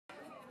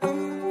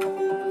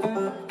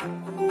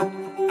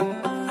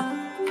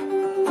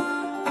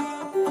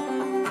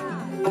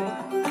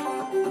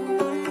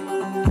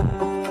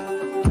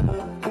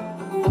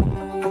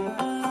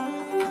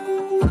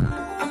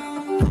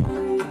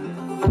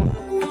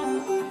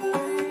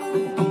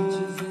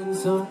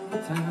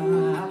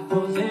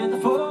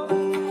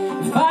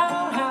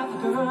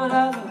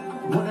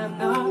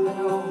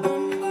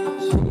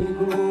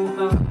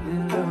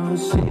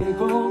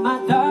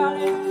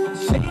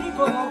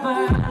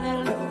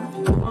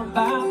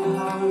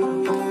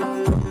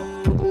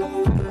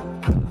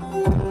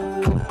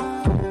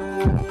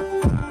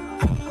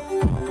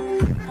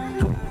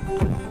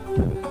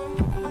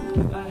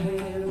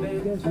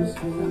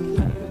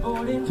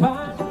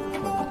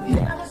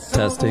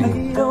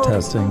Testing,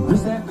 testing.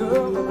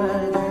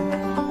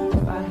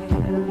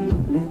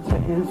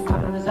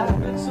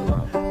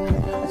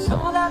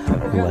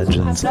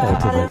 Legends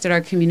ultimate.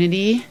 Our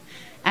community,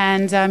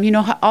 and you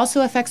know,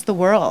 also affects the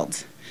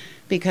world,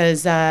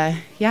 because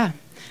yeah,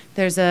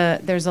 there's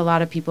a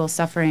lot of people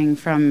suffering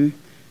from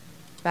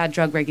bad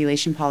drug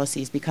regulation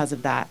policies because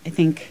of that. I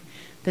think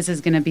this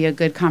is going to be a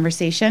good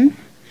conversation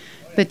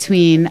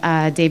between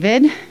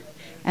David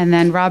and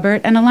then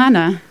Robert and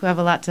Alana, who have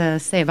a lot to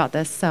say about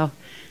this. So.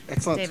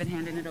 Excellent. David,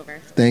 handing it over.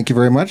 Thank you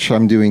very much.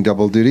 I'm doing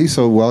double duty,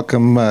 so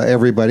welcome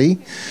everybody.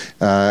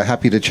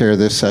 Happy to chair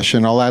this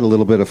session. I'll add a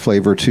little bit of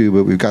flavor too,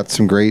 but we've got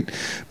some great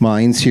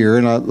minds here,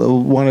 and I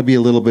want to be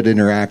a little bit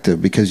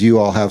interactive because you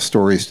all have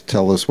stories to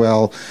tell as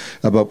well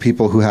about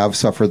people who have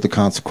suffered the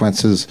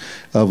consequences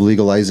of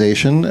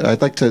legalization.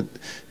 I'd like to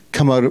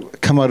come out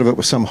of it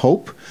with some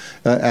hope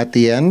at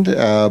the end,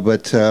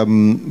 but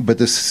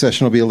this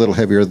session will be a little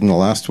heavier than the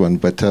last one,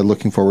 but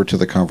looking forward to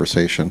the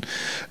conversation.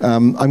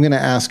 I'm going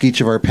to ask each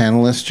of our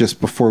panelists,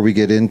 just before we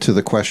get into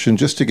the question,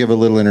 just to give a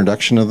little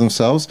introduction of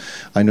themselves.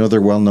 I know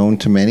they're well known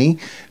to many,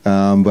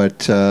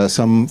 but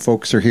some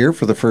folks are here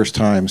for the first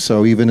time.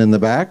 So even in the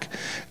back,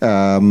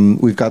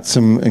 we've got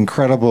some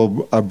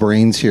incredible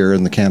brains here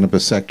in the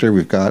cannabis sector.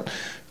 We've got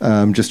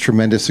just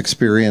tremendous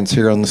experience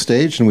here on the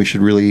stage, and we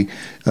should really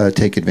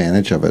take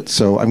advantage of it.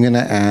 So I'm going to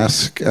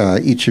ask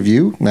each of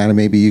you, Nana,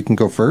 maybe you can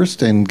go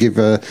first and give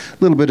a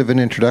little bit of an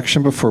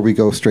introduction before we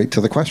go straight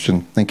to the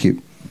question. Thank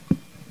you.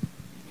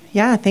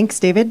 Yeah, thanks,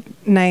 David.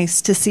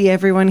 Nice to see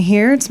everyone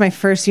here. It's my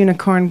first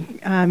Unicorn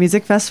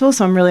Music Festival,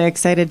 so I'm really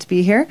excited to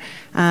be here.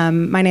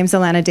 My name's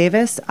Alana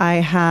Davis. I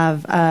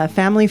have a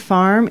family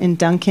farm in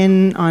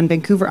Duncan on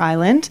Vancouver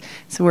Island.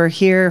 So we're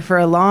here for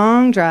a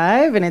long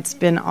drive, and it's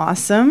been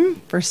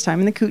awesome. First time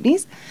in the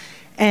Kootenays.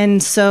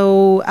 And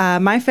so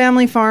my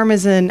family farm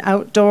is an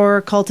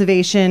outdoor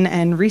cultivation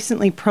and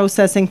recently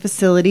processing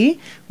facility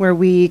where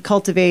we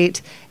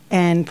cultivate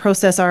and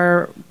process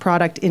our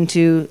product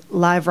into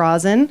live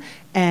rosin.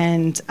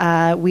 And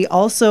we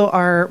also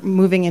are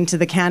moving into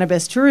the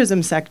cannabis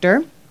tourism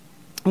sector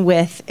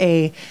with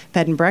a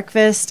bed and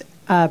breakfast,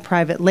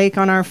 private lake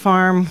on our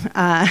farm.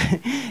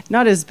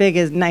 Not as big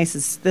as nice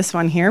as this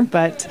one here,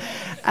 but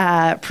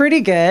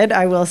pretty good,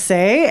 I will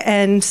say.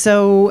 And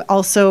so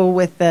also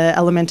with the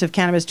element of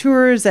cannabis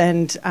tours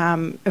and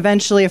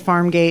eventually a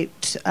farm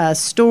gate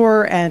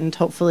store and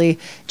hopefully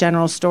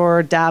general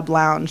store, dab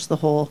lounge, the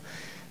whole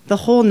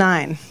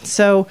nine.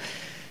 So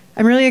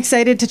I'm really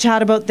excited to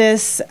chat about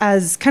this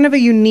as kind of a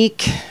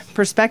unique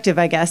perspective,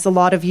 I guess. A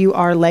lot of you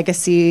are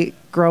legacy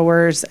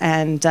growers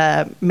and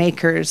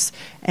makers,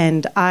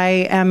 and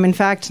I am, in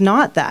fact,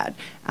 not that.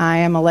 I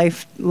am a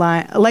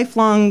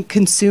lifelong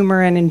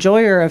consumer and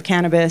enjoyer of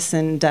cannabis,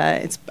 and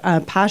it's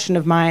a passion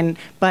of mine.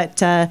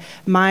 But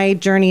my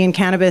journey in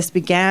cannabis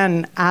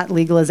began at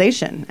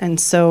legalization, and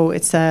so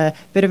it's a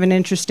bit of an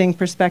interesting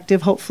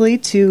perspective, hopefully,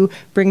 to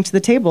bring to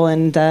the table,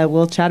 and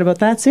we'll chat about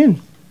that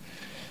soon.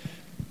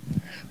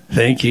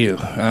 Thank you.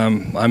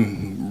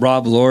 I'm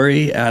Rob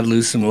Laurie at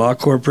LUCEM Law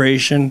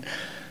Corporation.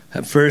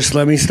 First,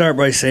 let me start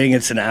by saying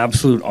it's an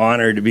absolute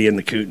honor to be in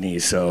the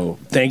Kootenays. So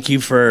thank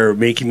you for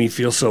making me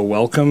feel so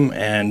welcome,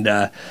 and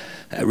a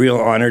real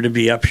honor to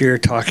be up here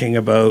talking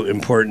about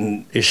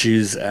important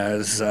issues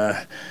as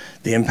the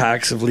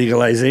impacts of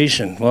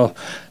legalization. Well,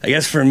 I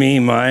guess for me,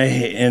 my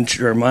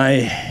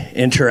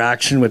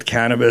interaction with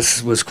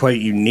cannabis was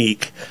quite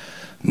unique.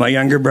 My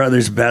younger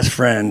brother's best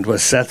friend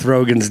was Seth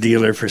Rogen's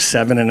dealer for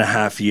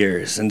 7.5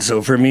 years. And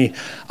so for me,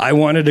 I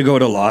wanted to go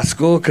to law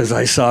school because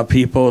I saw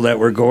people that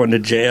were going to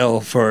jail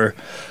for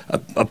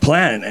a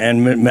plant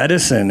and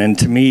medicine. And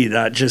to me,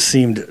 that just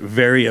seemed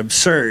very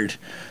absurd.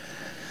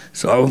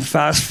 So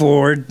fast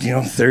forward,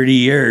 30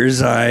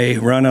 years, I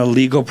run a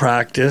legal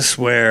practice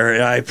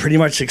where I pretty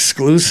much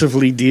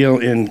exclusively deal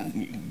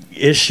in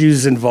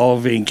issues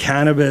involving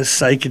cannabis,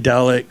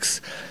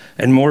 psychedelics,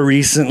 and more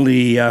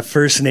recently,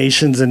 First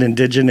Nations and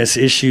Indigenous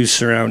issues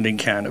surrounding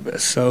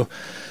cannabis. So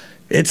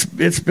it's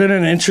been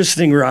an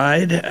interesting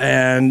ride,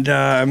 and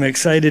I'm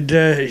excited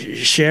to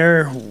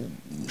share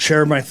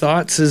my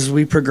thoughts as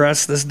we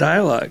progress this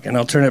dialogue. And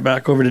I'll turn it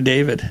back over to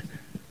David.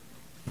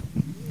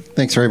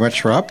 Thanks very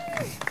much, Rob.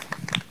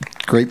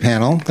 Great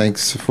panel.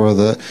 Thanks for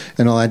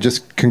and I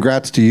just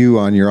congrats to you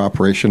on your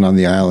operation on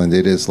the island.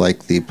 It is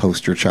like the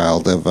poster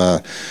child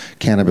of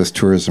cannabis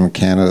tourism in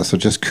Canada. So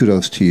just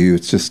kudos to you.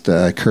 It's just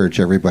encourage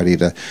everybody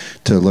to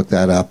look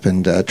that up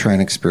and try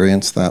and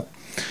experience that.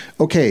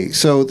 Okay,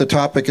 so the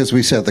topic, as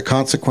we said, the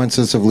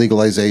consequences of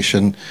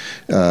legalization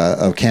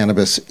of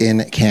cannabis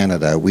in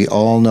Canada. We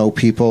all know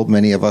people,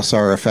 many of us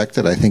are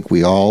affected. I think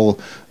we all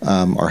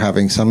are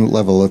having some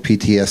level of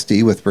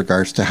PTSD with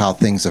regards to how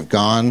things have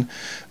gone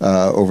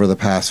over the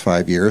past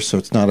 5 years. So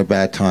it's not a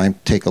bad time to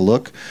take a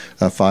look.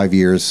 5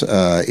 years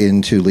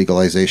into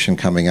legalization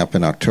coming up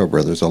in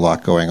October. There's a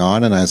lot going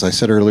on. And as I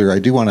said earlier, I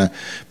do want to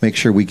make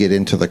sure we get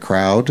into the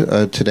crowd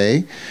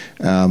today.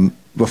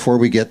 Before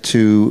we get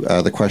to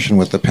the question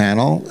with the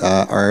panel,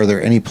 are there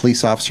any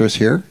police officers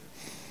here?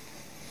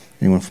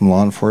 Anyone from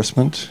law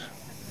enforcement?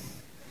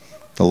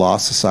 The Law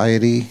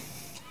Society?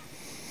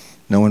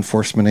 No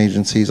enforcement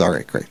agencies? All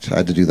right, great. I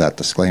had to do that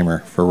disclaimer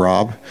for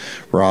Rob.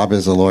 Rob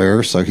is a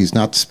lawyer, so he's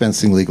not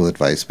dispensing legal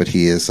advice, but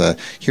he is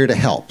here to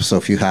help. So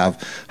if you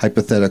have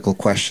hypothetical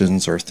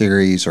questions or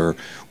theories or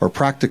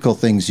practical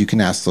things, you can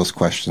ask those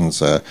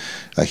questions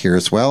here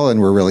as well. And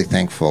we're really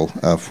thankful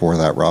for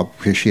that, Rob.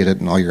 Appreciate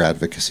it and all your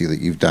advocacy that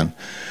you've done.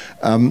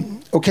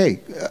 Okay,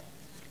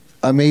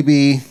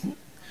 maybe...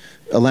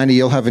 Alana,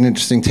 you'll have an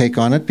interesting take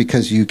on it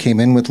because you came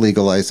in with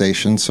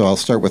legalization. So I'll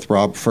start with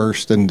Rob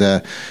first. And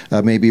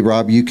maybe,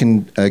 Rob, you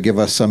can give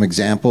us some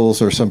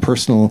examples or some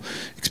personal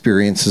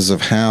experiences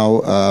of how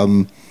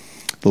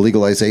the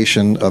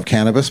legalization of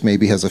cannabis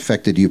maybe has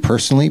affected you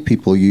personally,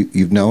 people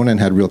you've known and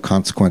had real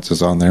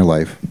consequences on their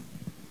life.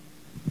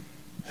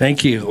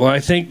 Thank you. Well,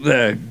 I think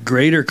the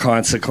greater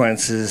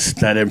consequences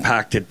that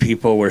impacted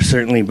people were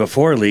certainly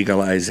before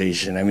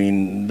legalization. I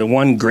mean, the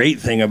one great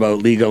thing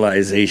about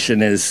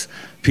legalization is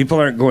people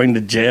aren't going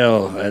to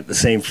jail at the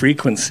same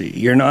frequency.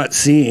 You're not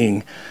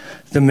seeing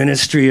the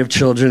Ministry of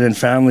Children and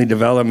Family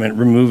Development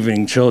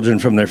removing children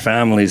from their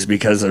families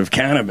because of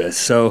cannabis.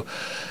 So,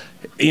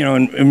 you know,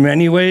 in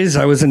many ways,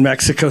 I was in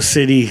Mexico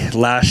City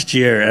last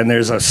year, and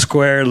there's a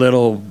square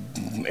little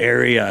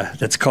area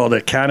that's called a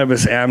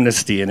cannabis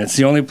amnesty, and it's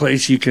the only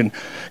place you can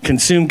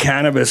consume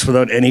cannabis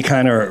without any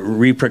kind of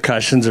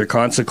repercussions or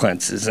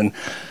consequences. And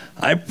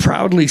I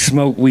proudly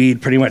smoke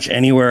weed pretty much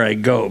anywhere I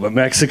go, but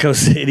Mexico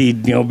City,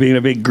 you know, being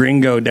a big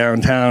gringo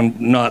downtown,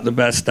 not the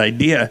best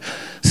idea.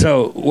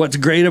 So what's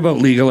great about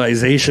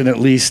legalization, at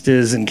least,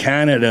 is in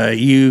Canada,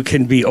 you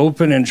can be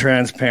open and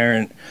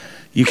transparent.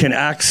 You can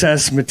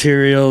access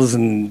materials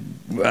and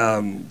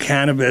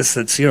cannabis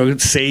that's, you know,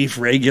 safe,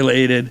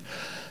 regulated,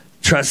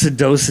 trusted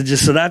dosages,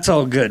 so that's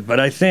all good. But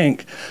I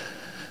think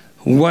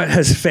what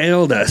has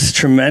failed us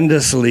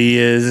tremendously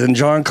is, and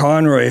John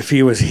Conroy, if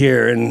he was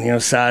here, and you know,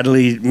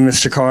 sadly,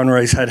 Mr.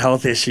 Conroy's had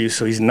health issues,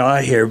 so he's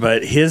not here,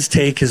 but his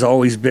take has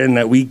always been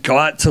that we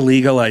got to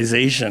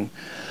legalization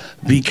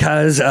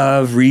because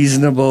of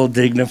reasonable,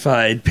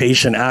 dignified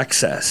patient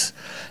access.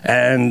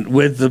 And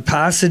with the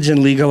passage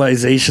and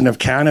legalization of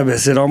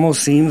cannabis, it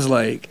almost seems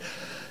like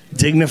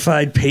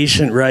dignified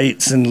patient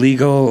rights and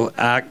legal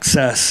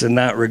access in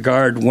that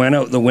regard went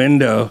out the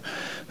window.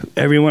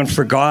 Everyone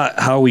forgot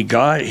how we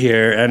got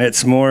here, and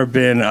it's more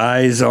been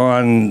eyes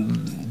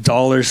on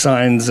dollar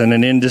signs and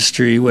an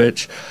industry.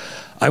 Which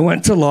I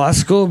went to law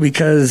school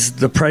because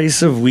the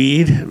price of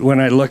weed, when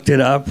I looked it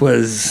up,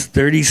 was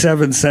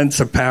 37 cents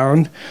a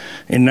pound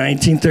in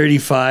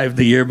 1935,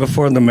 the year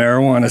before the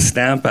Marijuana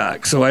Stamp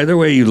Act. So either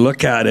way you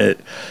look at it,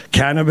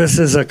 cannabis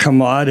is a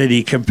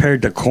commodity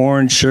compared to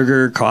corn,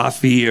 sugar,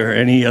 coffee, or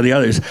any of the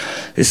others.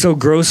 It's so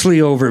grossly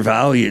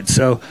overvalued.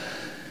 So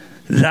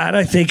that,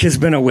 I think, has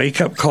been a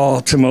wake-up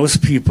call to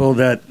most people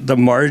that the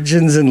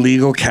margins in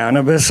legal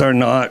cannabis are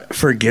not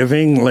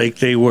forgiving like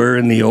they were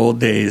in the old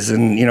days.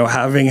 And, you know,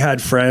 having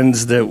had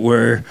friends that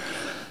were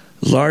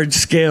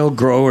large-scale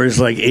growers,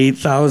 like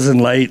 8,000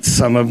 lights,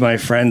 some of my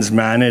friends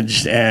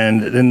managed,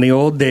 and in the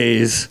old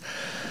days,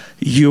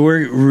 you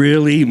were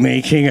really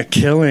making a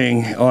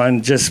killing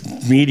on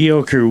just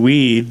mediocre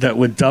weed that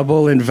would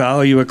double in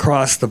value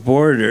across the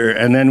border.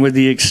 And then with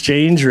the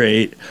exchange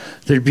rate,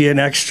 there'd be an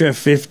extra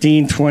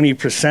 15,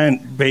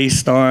 20%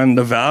 based on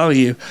the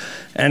value.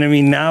 And I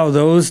mean, now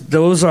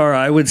those are,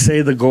 I would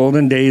say, the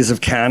golden days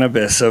of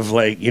cannabis, of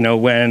like, you know,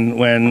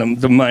 when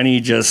the money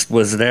just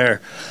was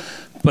there.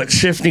 But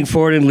shifting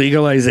forward in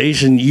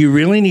legalization, you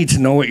really need to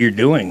know what you're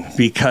doing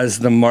because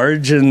the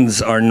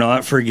margins are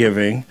not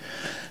forgiving.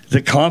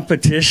 The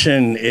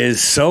competition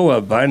is so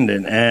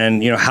abundant,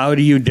 and you know, how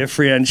do you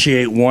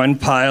differentiate one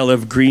pile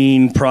of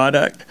green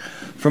product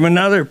from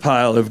another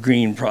pile of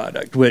green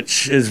product,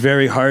 which is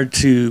very hard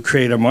to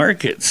create a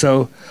market.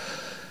 So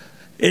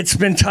it's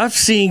been tough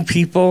seeing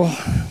people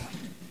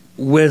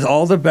with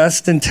all the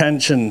best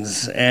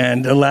intentions,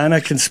 and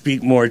Alana can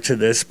speak more to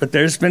this, but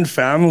there's been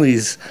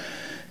families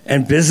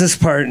and business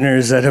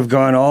partners that have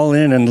gone all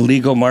in the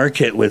legal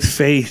market with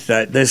faith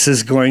that this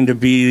is going to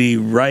be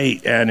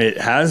right, and it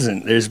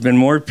hasn't. There's been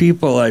more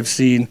people I've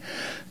seen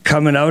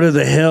coming out of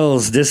the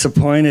hills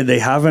disappointed they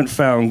haven't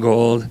found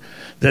gold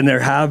than there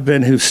have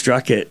been who've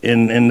struck it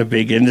in the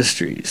big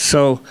industries.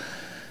 So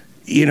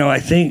you know, I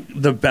think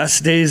the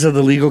best days of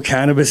the legal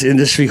cannabis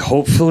industry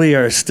hopefully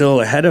are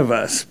still ahead of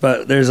us,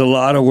 but there's a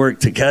lot of work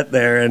to get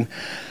there. And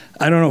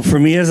I don't know, for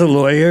me as a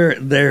lawyer,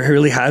 there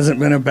really hasn't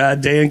been a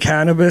bad day in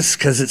cannabis,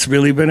 because it's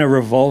really been a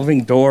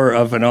revolving door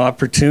of an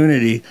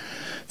opportunity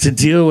to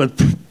deal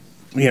with,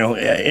 you know,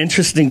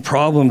 interesting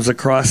problems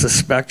across a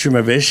spectrum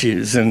of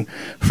issues. And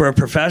for a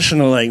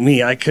professional like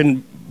me, I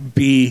couldn't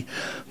be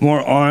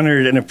more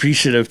honored and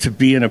appreciative to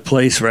be in a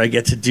place where I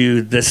get to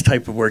do this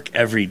type of work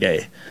every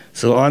day.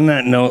 So on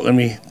that note, let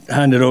me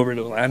hand it over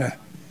to Lana.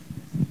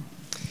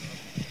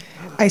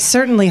 I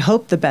certainly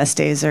hope the best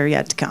days are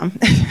yet to come.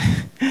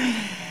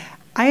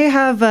 I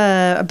have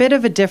a bit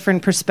of a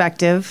different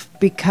perspective,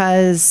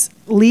 because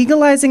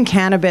legalizing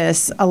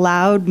cannabis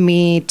allowed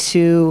me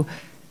to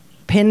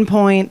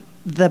pinpoint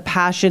the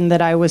passion that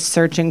I was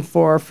searching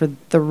for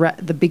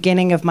the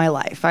beginning of my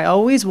life. I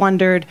always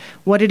wondered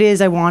what it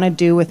is I want to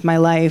do with my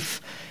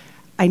life.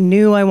 I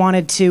knew I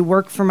wanted to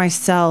work for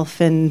myself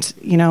and,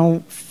 you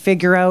know,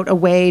 figure out a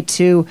way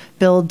to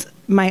build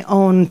my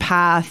own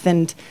path.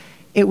 And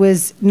it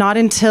was not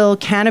until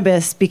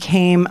cannabis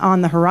became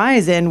on the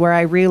horizon where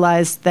I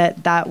realized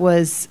that that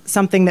was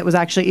something that was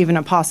actually even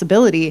a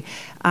possibility.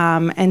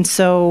 And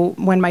so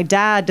when my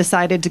dad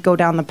decided to go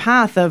down the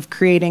path of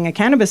creating a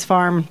cannabis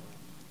farm,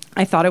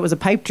 I thought it was a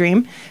pipe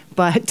dream,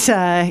 but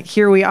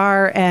here we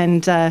are,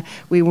 and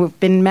we've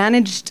been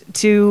managed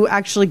to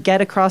actually get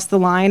across the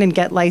line and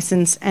get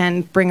licensed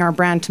and bring our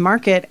brand to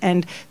market.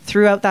 And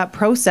throughout that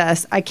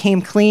process, I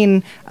came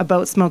clean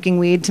about smoking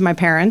weed to my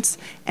parents,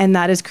 and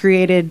that has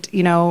created,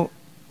 you know,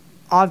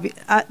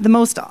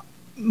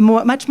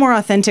 much more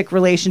authentic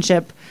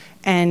relationship,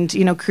 and,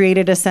 you know,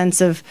 created a sense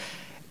of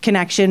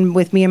connection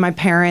with me and my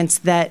parents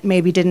that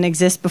maybe didn't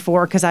exist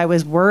before, because I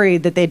was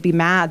worried that they'd be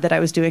mad that I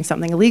was doing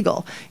something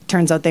illegal. It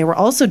turns out they were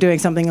also doing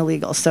something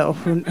illegal, so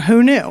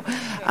who knew?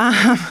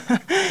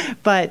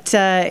 But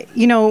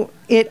you know,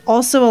 it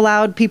also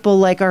allowed people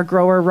like our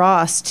grower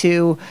Ross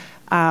to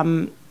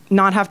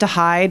not have to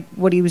hide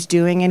what he was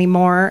doing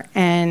anymore,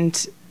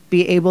 and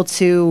be able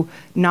to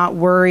not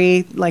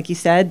worry, like he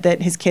said,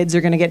 that his kids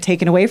are going to get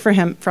taken away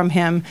from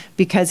him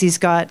because he's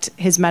got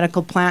his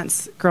medical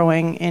plants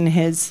growing in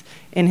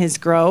his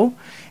grow.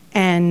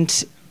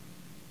 And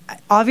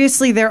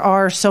obviously there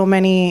are so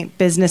many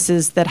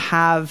businesses that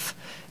have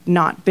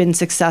not been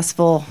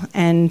successful,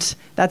 and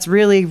that's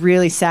really,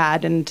 really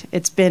sad. And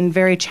it's been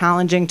very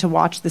challenging to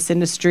watch this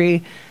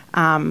industry.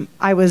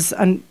 I was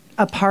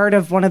a part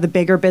of one of the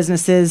bigger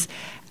businesses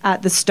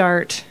at the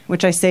start,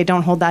 which I say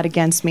don't hold that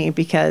against me,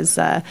 because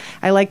I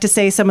like to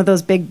say some of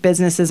those big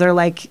businesses are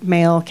like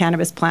male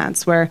cannabis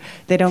plants, where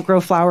they don't grow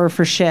flower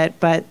for shit,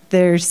 but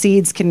their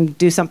seeds can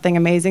do something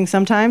amazing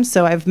sometimes.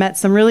 So I've met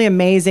some really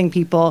amazing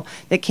people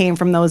that came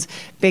from those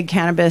big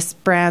cannabis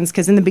brands,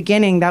 because in the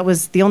beginning, that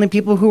was the only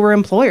people who were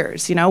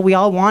employers. You know, we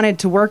all wanted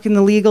to work in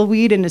the legal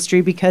weed industry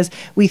because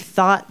we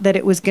thought that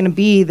it was going to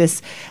be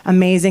this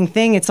amazing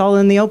thing. It's all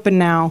in the open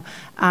now.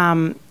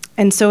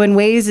 And so in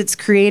ways, it's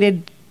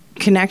created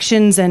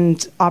connections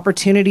and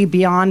opportunity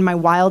beyond my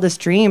wildest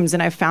dreams,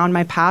 and I've found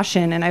my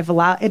passion, and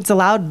it's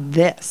allowed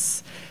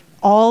this,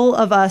 all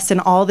of us, and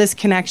all this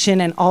connection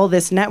and all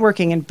this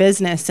networking and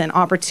business and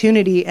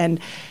opportunity and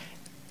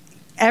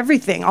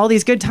everything, all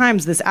these good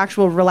times, this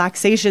actual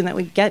relaxation that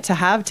we get to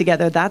have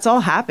together. That's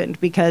all happened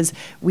because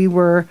we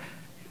were,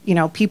 you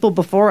know, people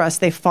before us,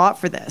 they fought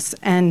for this.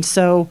 And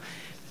so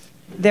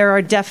there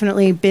are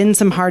definitely been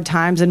some hard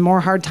times, and more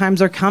hard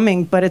times are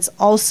coming, but it's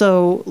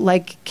also,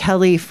 like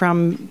Kelly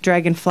from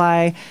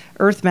Dragonfly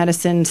Earth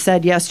Medicine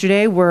said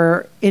yesterday,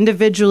 we're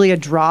individually a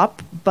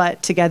drop,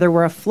 but together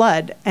we're a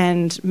flood.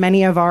 And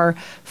many of our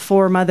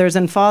foremothers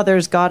and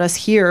fathers got us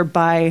here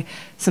by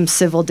some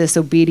civil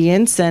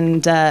disobedience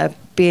and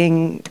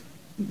being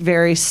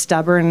very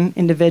stubborn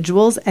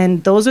individuals.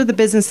 And those are the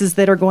businesses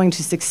that are going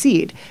to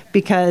succeed,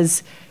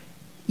 because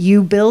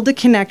you build a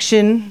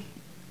connection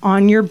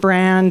on your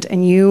brand,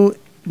 and you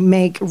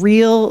make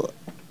real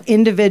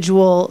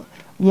individual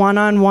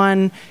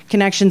one-on-one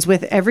connections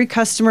with every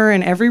customer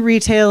and every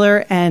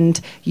retailer,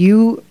 and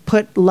you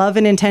put love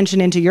and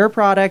intention into your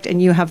product, and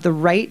you have the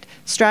right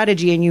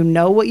strategy, and you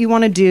know what you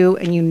want to do,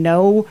 and you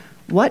know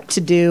what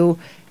to do,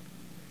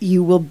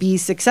 you will be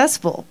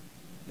successful.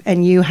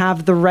 And you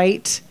have the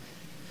right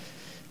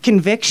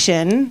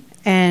conviction,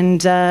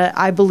 and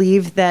I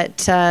believe that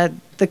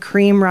the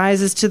cream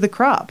rises to the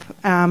crop.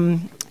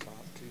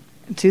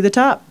 To the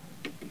top.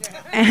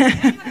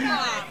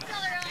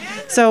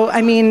 So,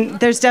 I mean,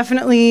 there's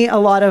definitely a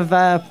lot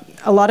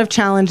of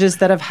challenges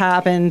that have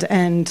happened,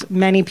 and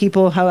many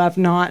people who have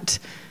not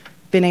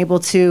been able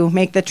to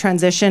make the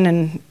transition,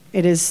 and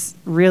it is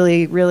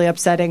really, really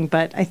upsetting.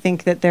 But I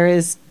think that there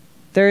is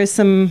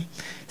some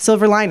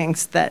silver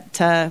linings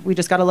that we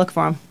just got to look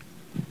for them.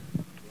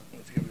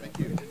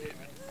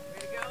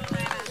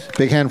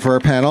 Big hand for our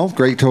panel.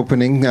 Great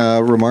opening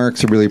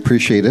remarks. I really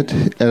appreciate it.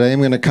 And I am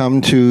going to come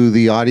to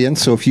the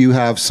audience. So if you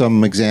have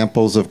some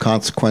examples of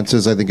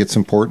consequences, I think it's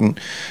important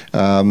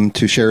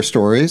to share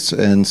stories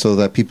and so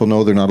that people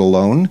know they're not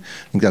alone.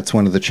 I think that's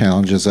one of the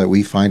challenges that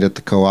we find at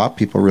the co-op.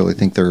 People really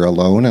think they're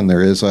alone, and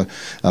there is a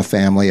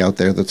family out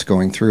there that's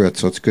going through it.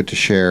 So it's good to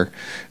share.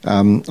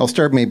 I'll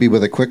start maybe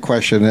with a quick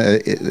question,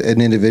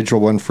 an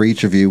individual one for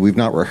each of you. We've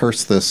not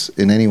rehearsed this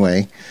in any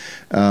way.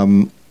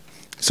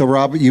 So,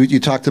 Rob, you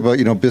talked about,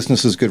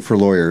 business is good for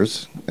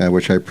lawyers,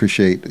 which I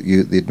appreciate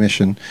the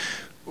admission.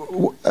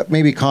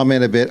 Maybe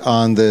comment a bit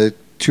on the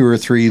 2 or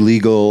 3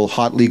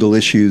 hot legal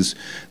issues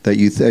that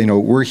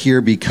we're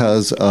here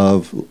because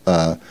of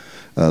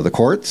the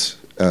courts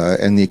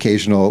and the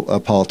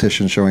occasional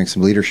politician showing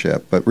some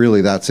leadership, but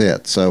really that's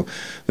it. So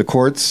the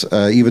courts,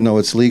 even though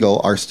it's legal,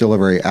 are still a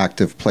very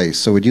active place.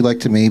 So would you like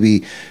to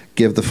maybe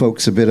give the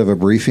folks a bit of a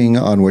briefing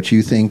on what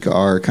you think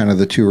are kind of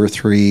the 2 or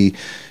 3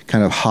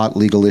 kind of hot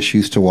legal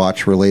issues to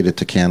watch related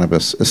to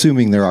cannabis,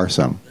 assuming there are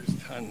some?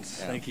 There's tons.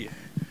 Thank you.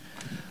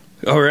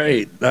 All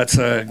right. That's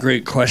a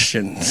great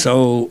question.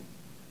 So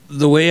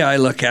the way I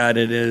look at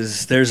it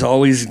is there's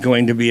always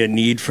going to be a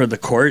need for the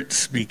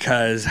courts,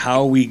 because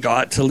how we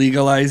got to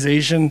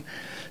legalization,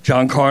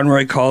 John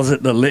Conroy calls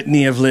it the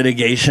litany of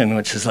litigation,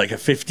 which is like a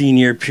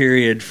 15-year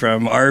period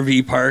from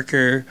R.V.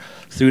 Parker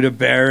through to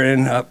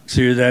Barron, up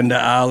through then to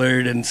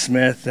Allard and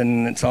Smith,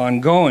 and it's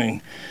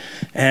ongoing.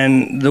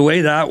 And the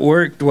way that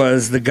worked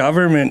was the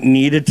government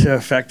needed to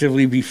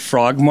effectively be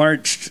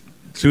frog-marched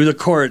through the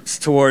courts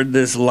toward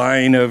this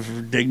line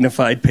of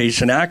dignified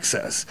patient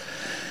access.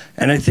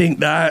 And I think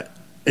that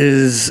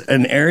is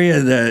an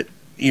area that,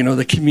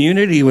 the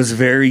community was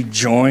very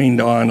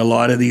joined on a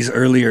lot of these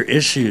earlier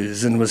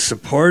issues and was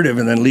supportive,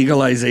 and then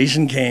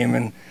legalization came,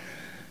 and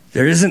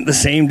there isn't the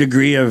same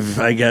degree of,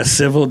 I guess,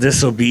 civil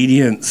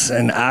disobedience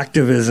and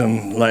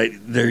activism like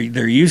there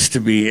used to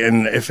be.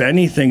 And if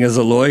anything, as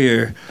a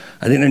lawyer,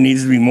 I think there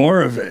needs to be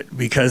more of it,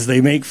 because they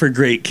make for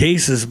great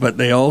cases, but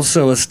they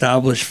also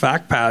establish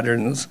fact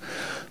patterns,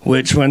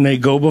 which when they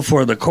go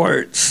before the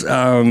courts,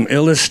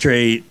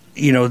 illustrate,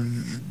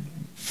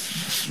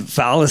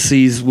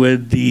 fallacies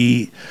with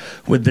the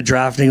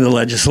drafting of the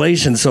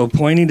legislation. So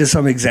pointing to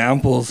some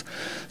examples.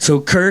 So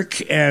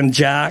Kirk and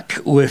Jack,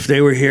 if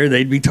they were here,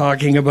 they'd be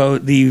talking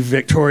about the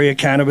Victoria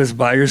Cannabis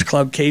Buyers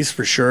Club case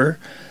for sure.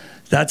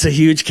 That's a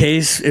huge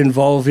case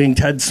involving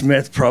Ted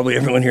Smith. Probably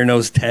everyone here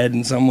knows Ted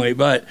in some way,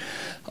 but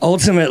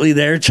ultimately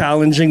they're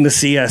challenging the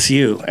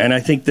CSU. And I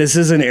think this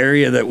is an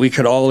area that we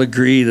could all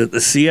agree that the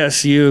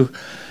CSU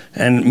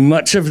and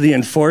much of the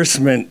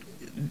enforcement,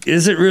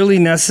 is it really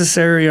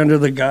necessary under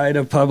the guide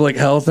of public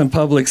health and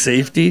public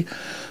safety?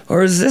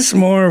 Or is this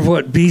more of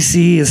what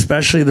BC,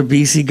 especially the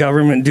BC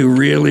government, do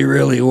really,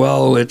 really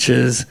well, which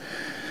is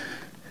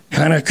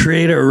kind of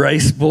create a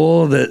rice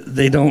bowl that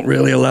they don't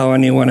really allow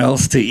anyone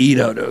else to eat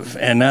out of?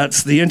 And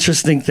that's the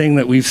interesting thing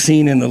that we've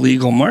seen in the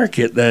legal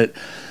market, that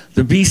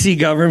the BC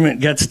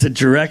government gets to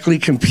directly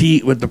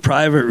compete with the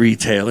private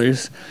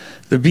retailers.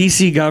 The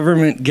BC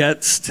government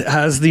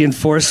has the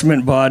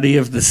enforcement body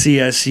of the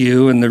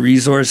CSU and the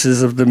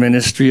resources of the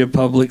Ministry of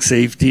Public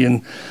Safety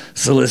and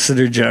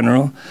Solicitor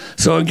General.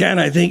 So again,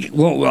 I think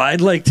what I'd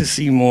like to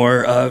see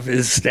more of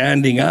is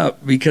standing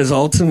up, because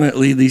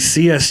ultimately these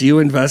CSU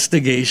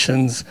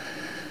investigations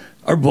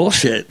are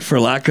bullshit, for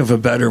lack of a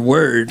better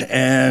word.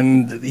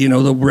 And,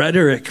 the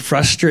rhetoric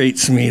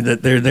frustrates me,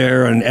 that they're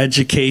there on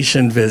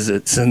education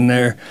visits and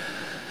they're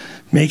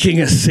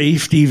making a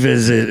safety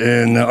visit,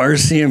 and the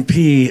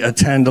RCMP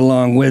attend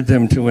along with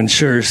them to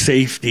ensure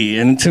safety.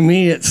 And to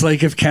me, it's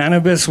like, if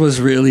cannabis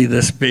was really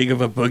this big of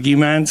a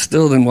boogeyman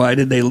still, then why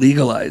did they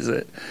legalize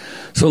it?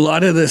 So a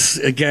lot of this,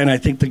 again, I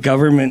think the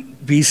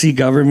BC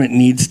government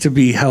needs to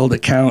be held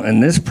account in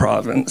this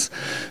province,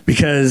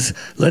 because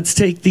let's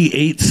take the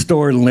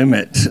 8-store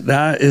limit.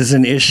 That is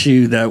an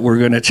issue that we're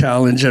going to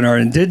challenge in our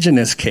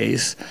Indigenous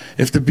case.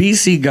 If the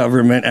BC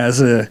government, as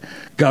a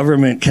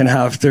government, can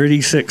have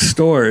 36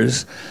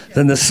 stores,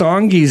 then the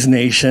Songhees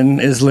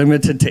Nation is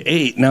limited to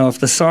 8. Now, if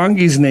the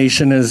Songhees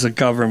Nation is a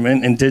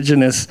government,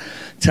 Indigenous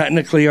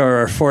technically are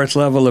our 4th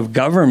level of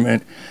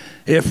government.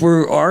 If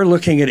we are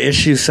looking at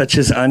issues such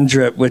as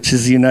UNDRIP, which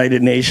is the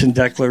United Nations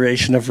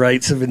Declaration of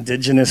Rights of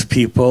Indigenous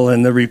People,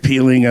 and the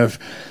repealing of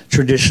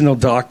traditional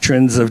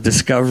doctrines of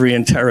discovery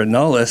and terra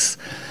nullius,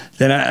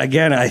 then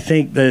again, I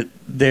think that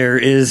there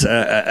is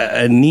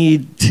a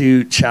need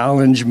to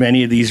challenge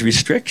many of these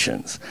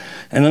restrictions.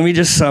 And let me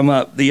just sum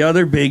up. The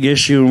other big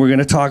issue, and we're going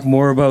to talk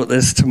more about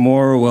this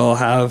tomorrow, we'll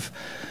have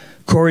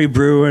Corey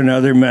Brewer and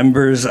other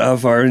members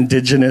of our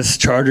Indigenous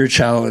Charter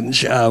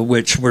Challenge,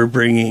 which we're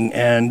bringing.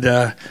 And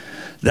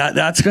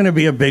that's going to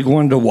be a big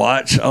one to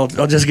watch. I'll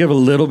just give a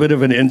little bit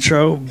of an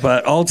intro,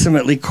 but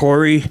ultimately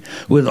Corey,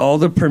 with all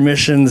the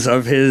permissions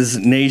of his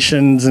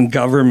nations and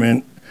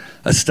government,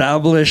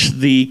 established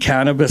the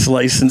cannabis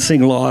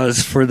licensing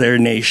laws for their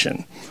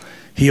nation.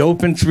 He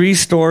opened 3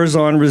 stores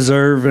on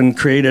reserve and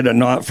created a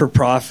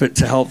not-for-profit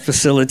to help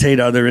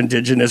facilitate other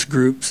Indigenous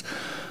groups.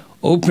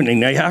 opening.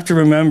 Now, you have to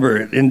remember,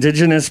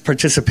 Indigenous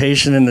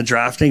participation in the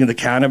drafting of the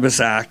Cannabis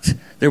Act,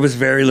 there was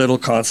very little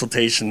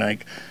consultation,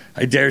 like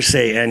I dare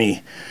say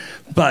any.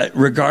 But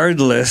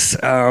regardless,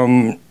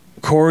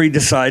 Corey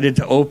decided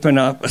to open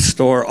up a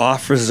store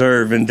off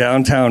reserve in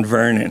downtown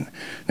Vernon.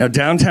 Now,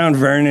 downtown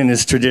Vernon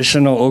is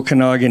traditional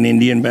Okanagan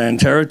Indian Band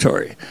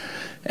territory.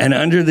 And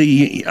under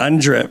the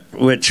UNDRIP,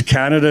 which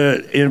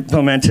Canada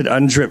implemented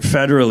UNDRIP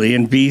federally,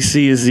 and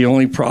BC is the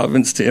only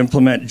province to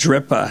implement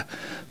DRIPA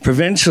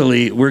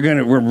provincially, we're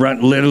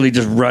literally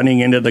just running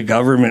into the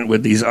government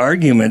with these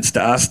arguments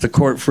to ask the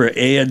court for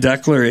a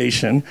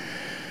declaration,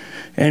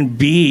 and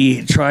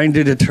B, trying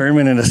to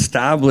determine and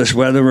establish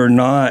whether or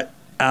not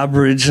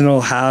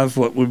Aboriginal have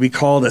what would be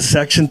called a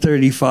Section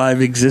 35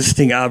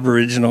 existing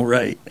Aboriginal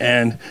right.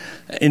 And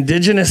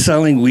Indigenous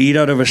selling weed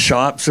out of a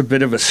shop's a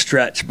bit of a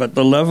stretch, but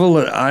the level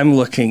that I'm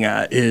looking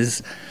at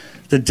is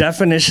the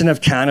definition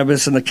of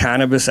cannabis in the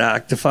Cannabis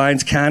Act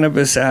defines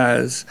cannabis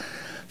as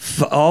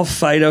all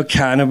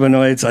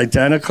phytocannabinoids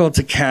identical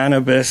to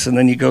cannabis, and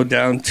then you go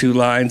down 2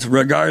 lines,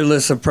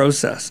 regardless of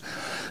process.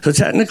 So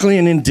technically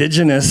an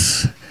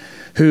Indigenous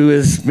who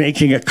is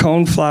making a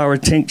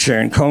coneflower tincture,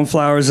 and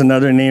coneflower is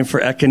another name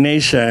for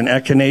echinacea, and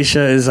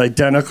echinacea is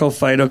identical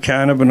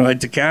phytocannabinoid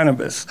to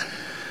cannabis.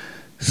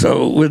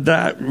 So with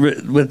that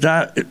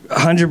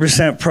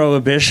 100%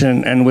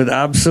 prohibition and with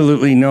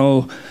absolutely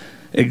no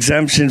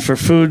exemption for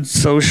food,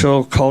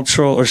 social,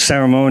 cultural, or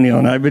ceremonial,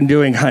 and I've been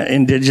doing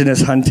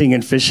Indigenous hunting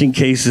and fishing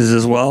cases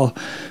as well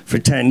for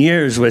 10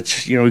 years,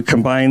 which, you know, we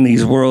combine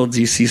these worlds,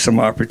 you see some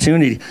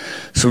opportunity.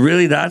 So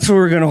really that's where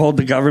we're going to hold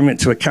the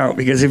government to account,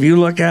 because if you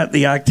look at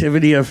the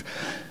activity of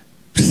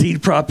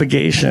seed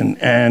propagation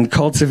and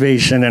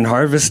cultivation and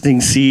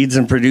harvesting seeds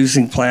and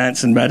producing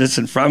plants and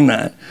medicine from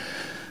that,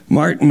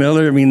 Mark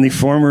Miller, I mean, the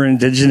former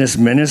Indigenous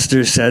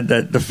minister, said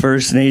that the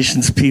First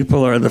Nations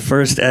people are the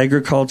first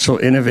agricultural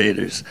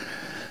innovators.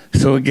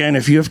 So again,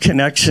 if you have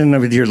connection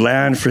with your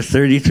land for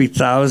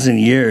 33,000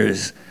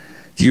 years,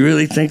 do you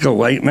really think a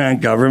white man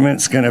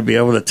government's going to be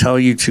able to tell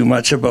you too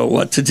much about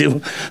what to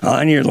do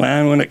on your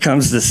land when it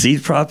comes to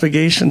seed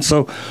propagation?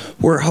 So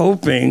we're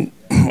hoping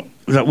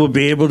that we'll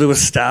be able to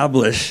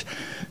establish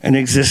an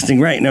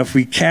existing right. Now, if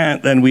we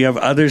can't, then we have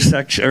other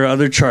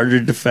other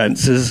chartered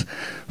defenses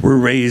we're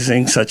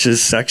raising, such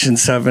as Section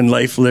 7,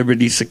 life,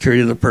 liberty,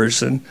 security of the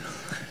person.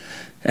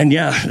 And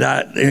yeah,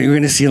 that you're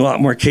going to see a lot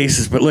more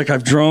cases. But look,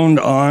 I've droned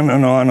on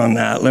and on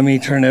that. Let me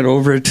turn it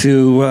over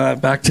to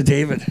back to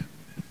David.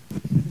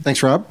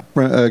 Thanks, Rob.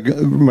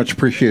 Much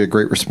appreciated.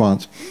 Great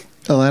response.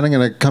 Alana, I'm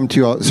going to come to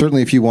you.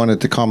 Certainly, if you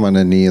wanted to comment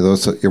on any of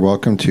those, you're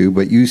welcome to.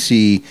 But you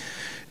see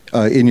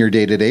in your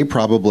day-to-day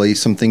probably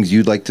some things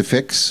you'd like to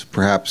fix,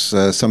 perhaps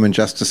some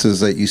injustices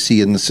that you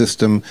see in the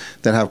system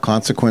that have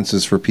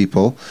consequences for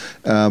people.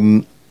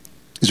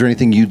 Is there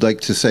anything you'd like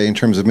to say in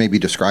terms of maybe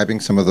describing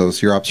some of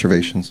those, your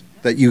observations?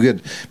 That you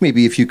could,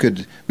 maybe if you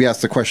could, we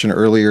asked the question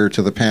earlier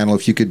to the panel,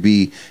 if you could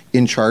be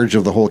in charge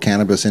of the whole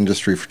cannabis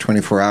industry for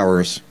 24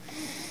 hours,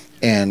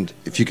 and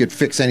if you could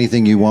fix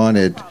anything you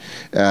wanted,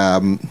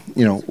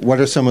 you know,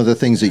 what are some of the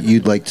things that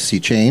you'd like to see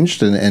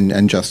changed and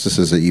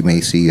injustices that you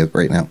may see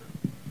right now?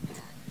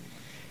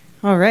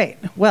 All right.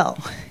 Well,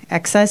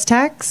 excise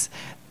tax,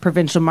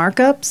 provincial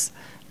markups,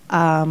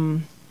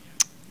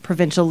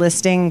 provincial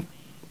listing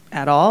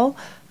at all.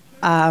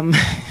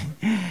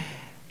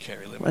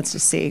 Let's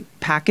just see.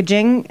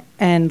 Packaging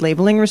and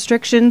labeling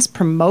restrictions,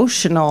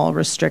 promotional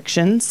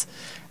restrictions.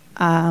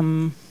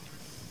 Edible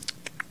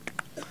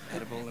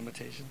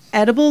limitations.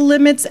 Edible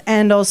limits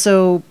and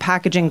also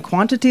packaging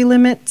quantity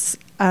limits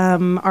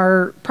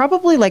are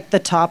probably like the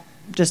top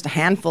just a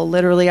handful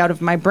literally out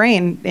of my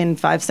brain in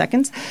 5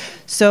 seconds.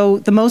 So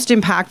the most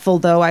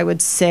impactful, though, I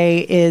would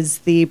say is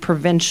the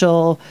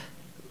provincial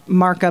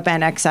markup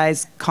and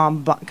excise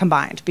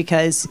combined,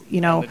 because, you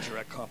know... And the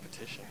direct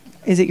competition.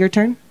 Is it your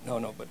turn?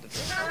 No, but the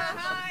direct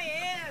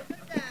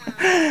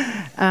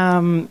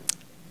competition.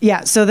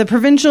 Yeah, so the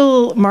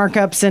provincial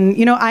markups, and,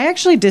 you know, I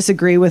actually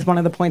disagree with one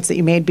of the points that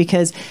you made,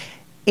 because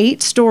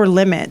 8 store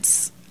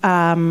limits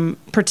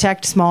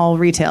protect small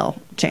retail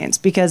chains,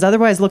 because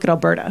otherwise, look at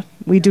Alberta.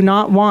 We do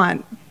not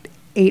want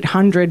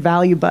 800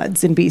 value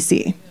buds in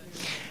BC.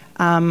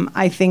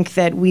 I think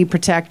that we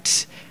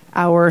protect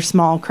our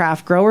small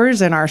craft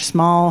growers and our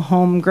small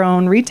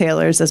homegrown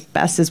retailers as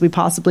best as we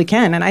possibly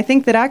can. And I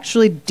think that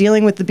actually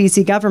dealing with the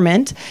BC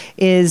government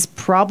is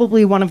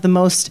probably one of the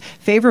most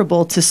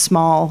favorable to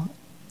small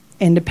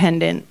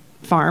independent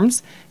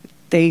farms.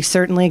 They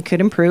certainly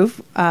could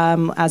improve.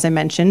 As I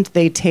mentioned,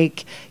 they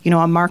take, you know,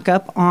 a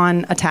markup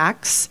on a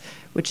tax,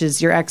 which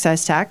is your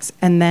excise tax,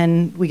 and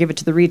then we give it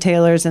to the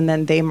retailers, and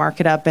then they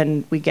mark it up,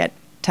 and we get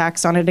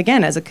taxed on it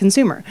again as a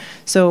consumer.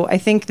 So I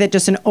think that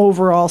just an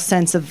overall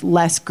sense of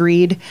less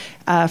greed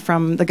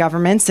from the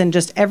governments, and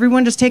just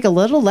everyone just take a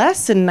little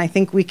less, and I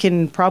think we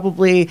can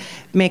probably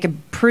make a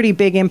pretty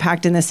big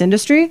impact in this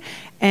industry.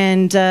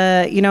 And,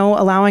 you know,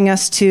 allowing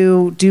us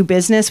to do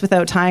business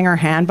without tying our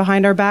hand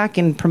behind our back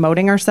and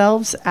promoting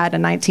ourselves at a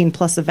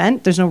 19+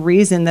 event. There's no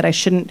reason that I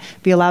shouldn't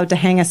be allowed to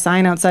hang a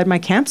sign outside my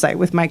campsite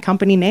with my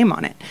company name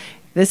on it.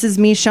 this is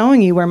me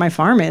showing you where my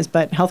farm is,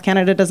 but Health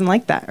Canada doesn't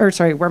like that. Or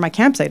sorry, where my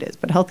campsite is,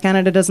 but Health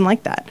Canada doesn't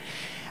like that.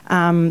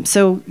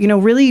 So, you know,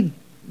 really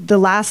the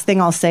last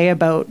thing I'll say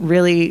about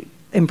really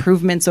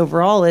improvements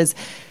overall is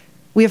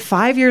we have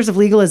 5 years of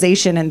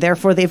legalization, and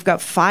therefore they've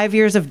got 5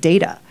 years of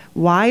data.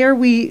 Why are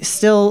we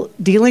still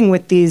dealing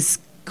with these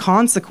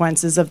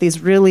consequences of these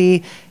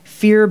really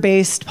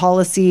fear-based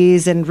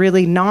policies and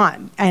really not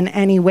in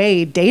any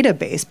way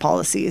data-based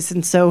policies?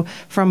 And so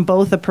from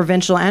both a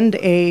provincial and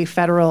a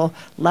federal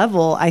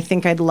level, I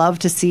think I'd love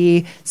to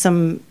see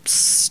some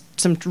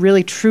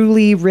really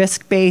truly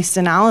risk-based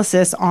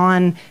analysis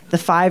on the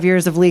 5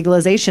 years of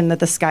legalization, that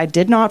the sky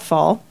did not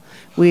fall.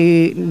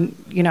 You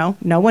know,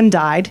 no one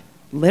died.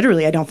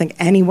 Literally, I don't think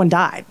anyone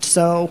died.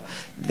 So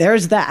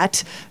there's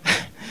that.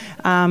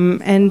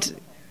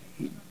 And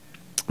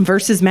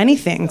versus many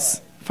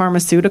things,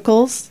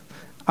 pharmaceuticals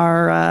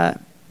are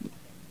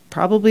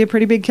probably a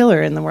pretty big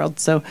killer in the world.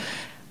 So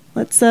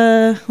let's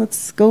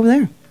go over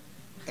there.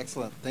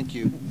 Excellent. Thank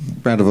you.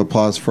 Round of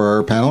applause for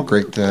our panel.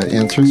 Great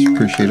answers.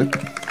 Appreciate it.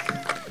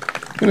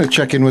 I'm going to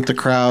check in with the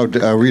crowd.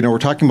 You know, we're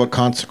talking about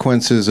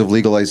consequences of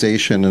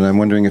legalization, and I'm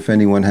wondering if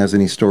anyone has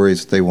any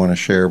stories they want to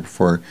share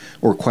before,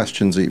 or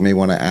questions that you may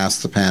want to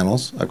ask the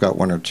panels. I've got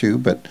one or two,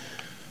 but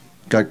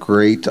got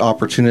great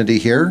opportunity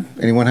here.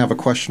 Anyone have a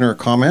question or a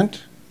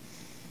comment?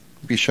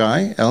 Be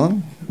shy.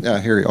 Ellen?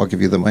 Here, I'll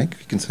give you the mic.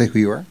 You can say who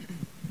you are.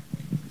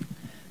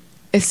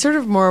 It's sort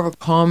of more of a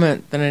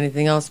comment than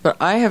anything else, but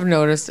I have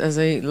noticed as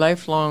a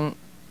lifelong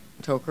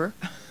toker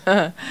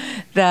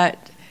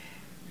that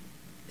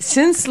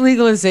since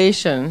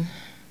legalization,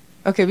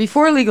 okay,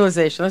 before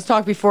legalization, let's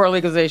talk before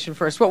legalization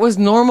first. What was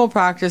normal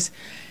practice?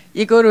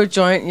 You go to a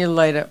joint and you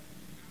light up.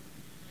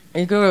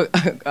 You go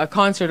to a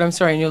concert,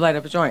 and you light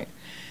up a joint.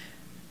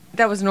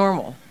 That was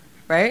normal,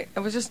 right?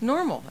 It was just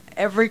normal.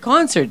 Every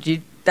concert,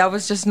 that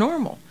was just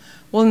normal.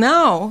 Well,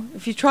 now,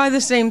 if you try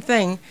the same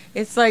thing,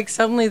 it's like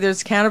suddenly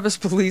there's cannabis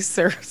police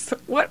there.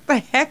 What the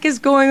heck is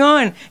going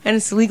on? And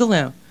it's legal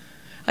now.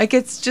 Like,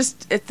 it's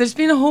just, there's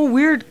been a whole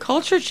weird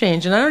culture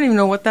change, and I don't even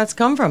know what that's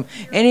come from.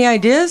 Any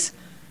ideas?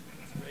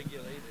 It's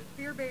regulated.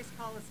 Fear-based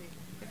policy.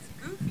 It's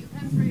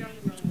goofy.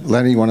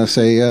 Lenny, you want to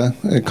say a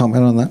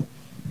comment on that?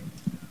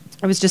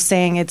 I was just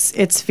saying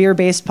it's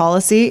fear-based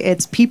policy.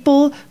 It's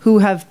people who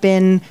have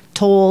been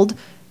told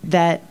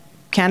that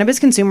cannabis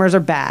consumers are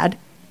bad.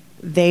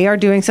 They are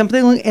doing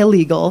something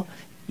illegal.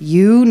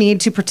 You need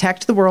to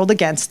protect the world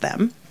against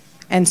them.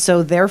 And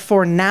so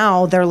therefore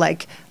now they're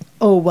like,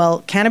 oh, well,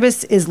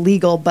 cannabis is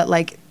legal, but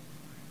like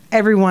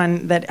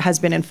everyone that has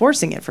been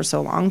enforcing it for so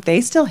long,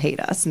 they still hate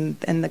us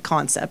and the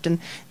concept, and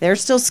they're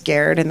still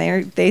scared, and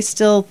they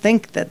still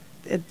think that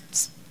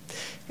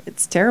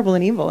it's terrible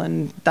and evil.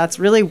 And that's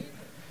really,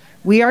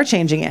 we are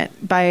changing it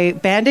by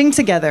banding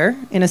together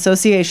in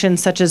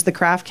associations such as the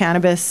Craft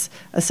Cannabis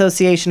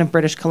Association of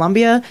British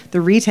Columbia,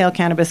 the Retail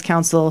Cannabis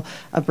Council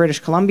of British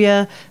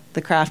Columbia,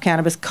 the Craft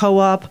Cannabis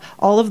Co-op,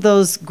 all of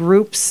those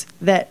groups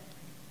that,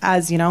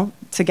 as you know,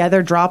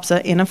 together drops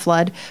in a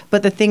flood.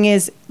 But the thing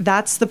is,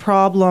 that's the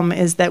problem,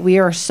 is that we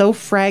are so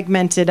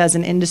fragmented as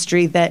an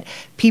industry that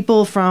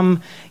people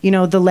from, you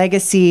know, the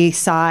legacy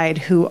side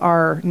who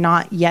are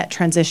not yet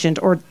transitioned,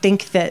 or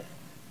think that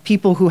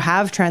people who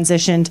have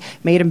transitioned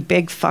made a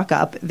big fuck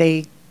up,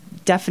 they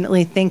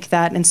definitely think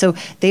that. And so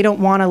they don't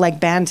want to like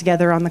band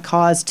together on the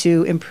cause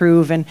to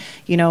improve. And,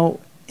 you know,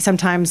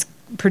 sometimes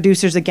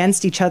producers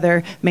against each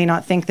other may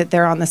not think that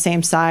they're on the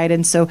same side,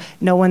 and so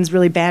no one's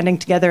really banding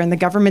together, and the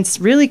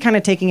government's really kind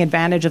of taking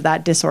advantage of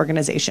that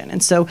disorganization.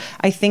 And so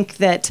I think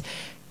that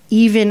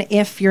even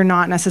if you're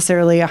not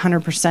necessarily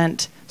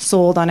 100%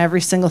 sold on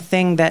every single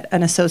thing that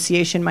an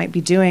association might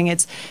be doing,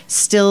 it's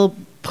still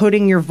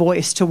putting your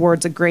voice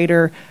towards a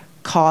greater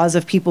cause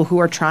of people who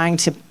are trying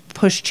to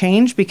push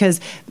change, because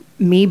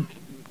me,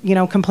 you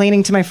know,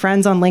 complaining to my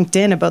friends on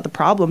LinkedIn about the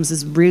problems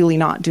is really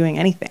not doing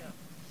anything.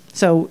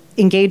 So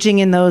engaging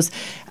in those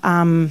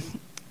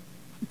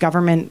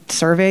government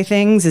survey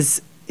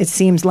things it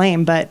seems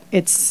lame, but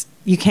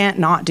you can't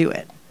not do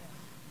it.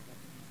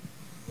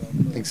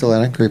 Thanks,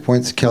 Alana. Great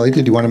points. Kelly,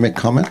 did you want to make a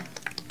comment?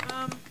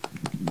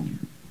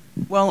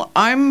 Well,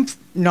 I'm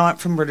not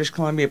from British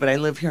Columbia, but I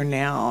live here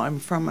now. I'm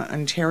from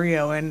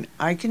Ontario, and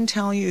I can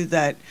tell you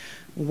that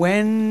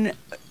when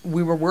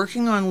we were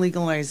working on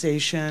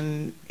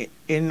legalization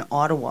in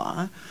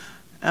Ottawa,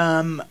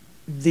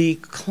 the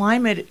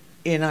climate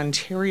in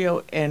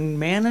Ontario and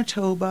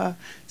Manitoba,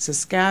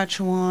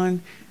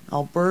 Saskatchewan,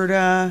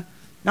 Alberta,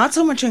 not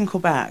so much in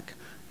Quebec,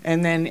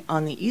 and then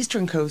on the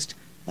eastern coast,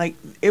 like,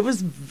 it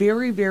was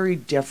very, very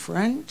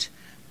different,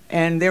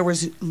 and there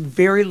was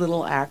very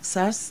little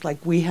access.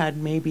 Like, we had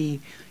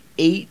maybe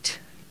 8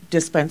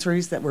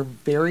 dispensaries that were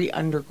very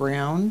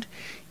underground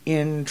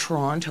in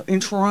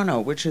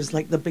Toronto, which is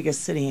like the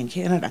biggest city in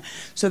Canada.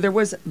 So there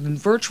was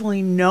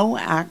virtually no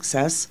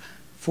access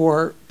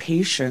for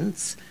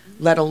patients,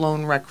 let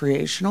alone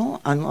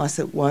recreational, unless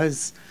it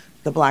was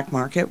the black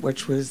market,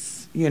 which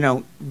was, you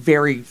know,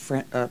 very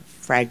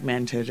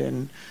fragmented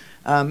and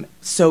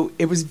So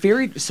it was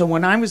so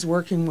when I was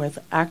working with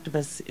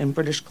activists in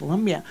British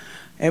Columbia,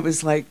 it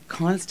was like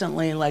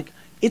constantly like,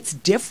 it's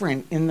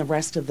different in the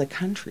rest of the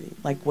country.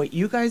 Like what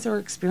you guys are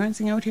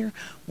experiencing out here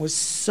was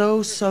so.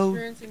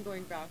 Experiencing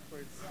going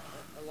backwards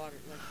a lot.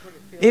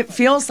 It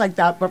feels like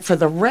that, but for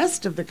the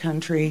rest of the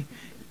country,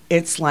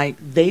 it's like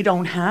they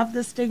don't have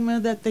the stigma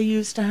that they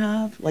used to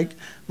have. Like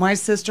my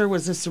sister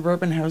was a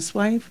suburban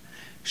housewife.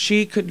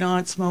 She could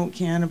not smoke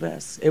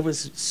cannabis. It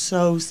was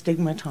so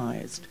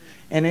stigmatized,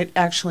 and it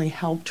actually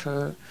helped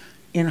her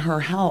in her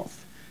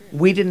health.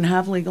 We didn't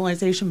have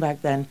legalization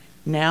back then.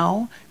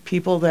 Now,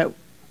 people that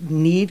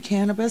need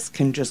cannabis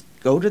can just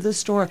go to the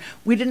store.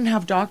 We didn't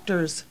have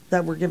doctors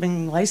that were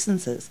giving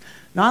licenses,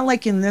 not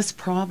like in this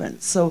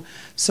province.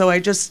 So I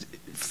just,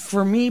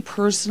 for me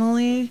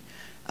personally,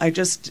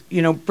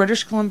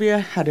 British Columbia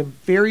had a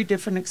very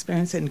different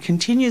experience and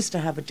continues to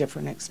have a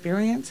different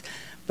experience.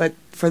 But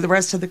for the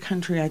rest of the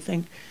country, I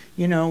think,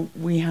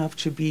 we have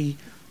to be,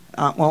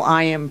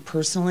 I am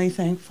personally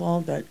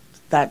thankful that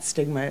that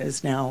stigma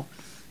is now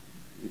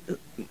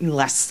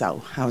less so.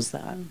 How's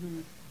that?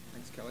 Mm-hmm.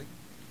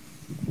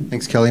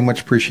 Thanks, Kelly.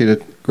 Much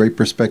appreciated. Great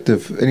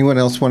perspective. Anyone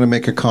else want to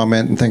make a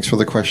comment? And thanks for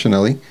the question,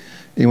 Ellie.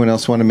 Anyone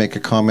else want to make a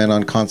comment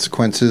on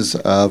consequences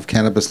of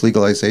cannabis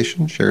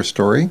legalization? Share a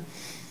story.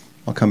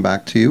 I'll come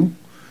back to you.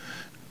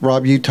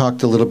 Rob, you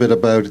talked a little bit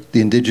about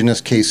the Indigenous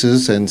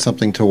cases and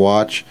something to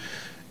watch,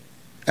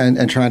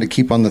 and trying to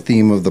keep on the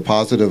theme of the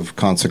positive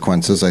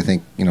consequences. I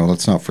think,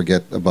 let's not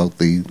forget about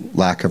the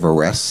lack of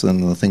arrests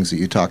and the things that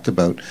you talked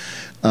about.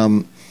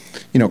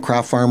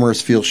 Craft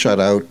farmers feel shut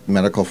out.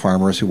 Medical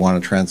farmers who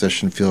want to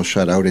transition feel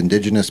shut out.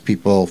 Indigenous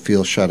people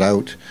feel shut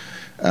out.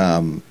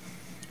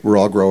 We're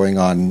all growing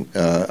on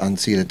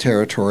unceded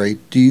territory.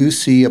 Do you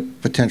see a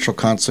potential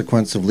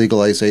consequence of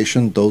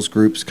legalization, those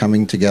groups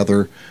coming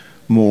together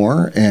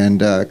more and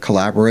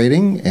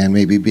collaborating and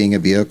maybe being a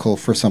vehicle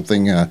for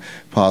something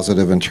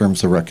positive in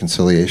terms of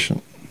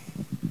reconciliation?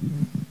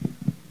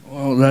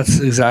 Well, that's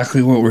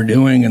exactly what we're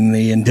doing in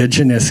the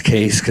Indigenous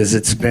case, because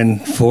it's been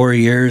 4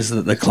 years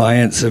that the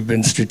clients have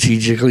been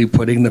strategically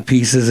putting the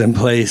pieces in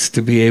place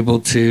to be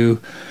able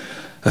to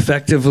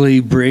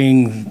effectively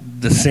bring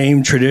the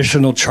same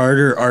traditional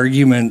charter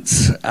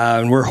arguments.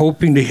 And we're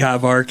hoping to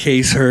have our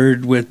case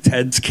heard with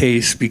Ted's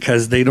case,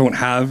 because they don't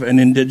have an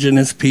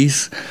Indigenous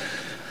piece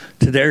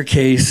to their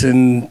case.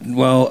 And,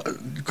 well,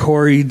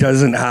 Corey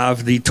doesn't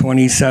have the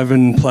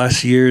 27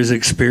 plus years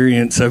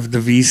experience of the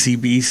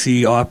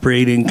VCBC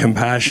operating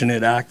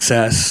compassionate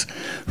access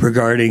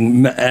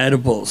regarding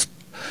edibles.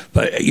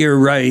 But you're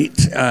right,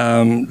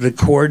 the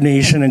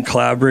coordination and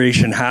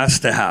collaboration has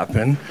to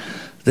happen.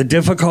 The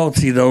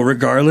difficulty, though,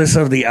 regardless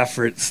of the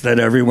efforts that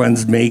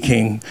everyone's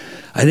making,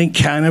 I think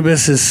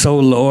cannabis is so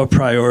low a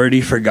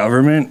priority for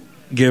government,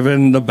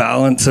 given the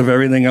balance of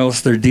everything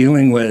else they're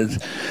dealing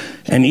with.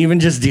 And even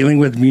just dealing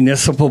with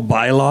municipal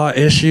bylaw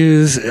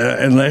issues,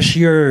 unless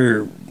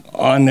you're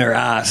on their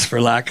ass,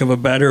 for lack of a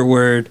better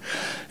word,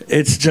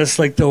 it's just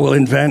like they'll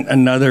invent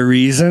another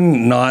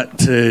reason not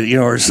to,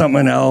 or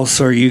something else,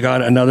 or you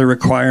got another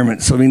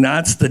requirement. So, I mean,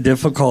 that's the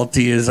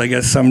difficulty, is, I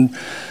guess,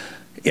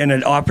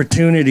 an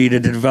opportunity to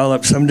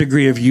develop some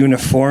degree of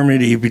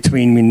uniformity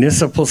between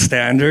municipal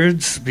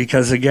standards,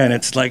 because, again,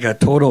 it's like a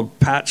total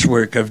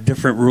patchwork of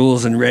different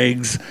rules and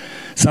regs.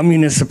 Some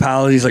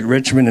municipalities like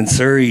Richmond and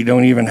Surrey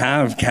don't even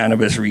have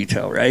cannabis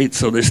retail, right?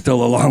 So there's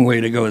still a long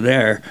way to go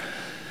there.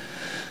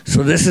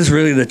 So this is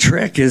really the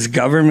trick, is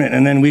government,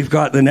 and then we've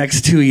got the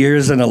next 2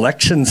 years an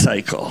election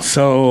cycle.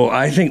 So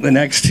I think the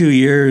next 2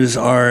 years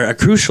are a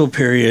crucial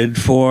period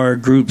for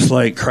groups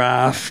like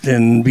Craft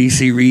and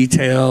BC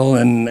Retail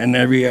and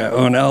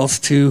everyone else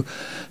to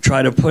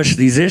try to push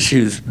these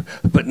issues.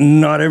 But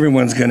not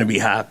everyone's going to be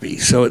happy.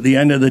 So at the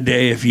end of the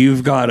day, if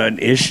you've got an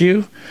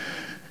issue,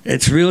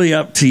 it's really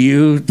up to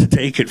you to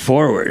take it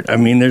forward. I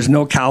mean, there's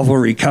no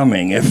cavalry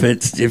coming.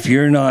 If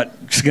you're not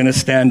going to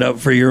stand up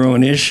for your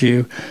own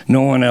issue,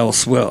 no one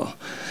else will.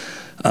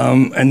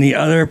 And the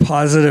other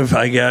positive,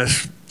 I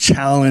guess,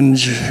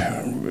 challenge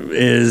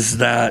is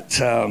that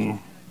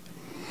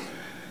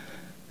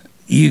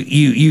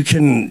you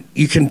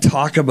can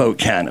talk about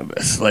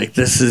cannabis. Like,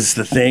 this is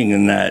the thing,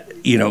 and that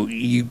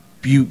you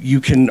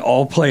can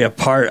all play a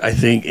part, I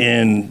think,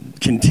 in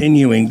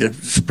continuing to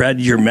spread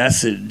your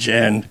message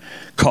and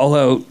call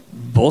out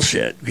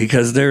bullshit,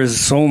 because there is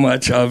so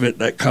much of it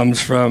that comes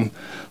from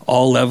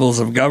all levels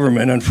of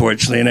government,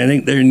 unfortunately. And I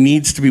think there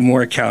needs to be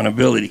more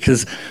accountability,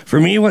 because for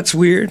me, what's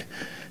weird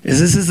is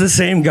this is the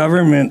same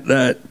government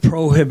that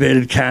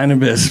prohibited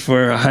cannabis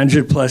for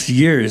 100+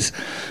 years.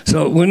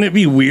 So wouldn't it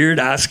be weird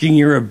asking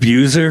your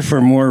abuser for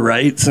more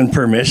rights and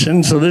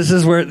permission? So this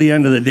is where, at the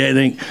end of the day, I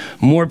think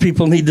more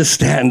people need to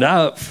stand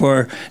up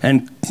for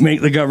and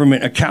make the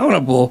government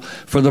accountable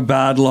for the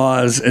bad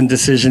laws and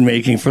decision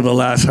making for the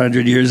last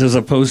 100 years, as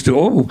opposed to,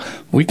 oh,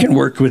 we can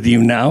work with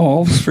you now,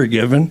 all's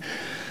forgiven.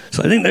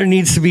 So I think there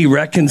needs to be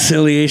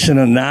reconciliation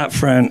on that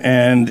front.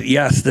 And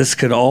yes, this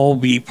could all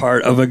be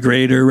part of a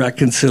greater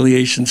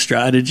reconciliation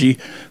strategy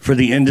for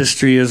the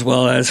industry as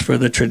well as for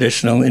the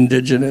traditional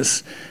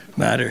Indigenous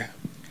matter.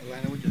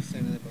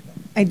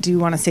 I do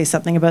want to say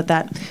something about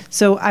that.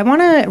 So I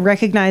want to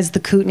recognize the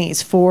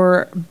Kootenays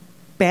for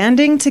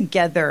banding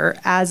together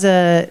as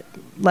a,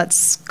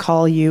 let's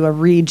call you a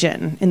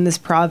region in this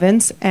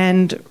province,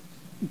 and,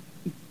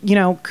 you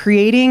know,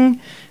 creating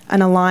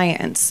an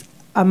alliance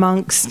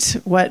amongst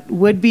what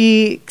would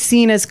be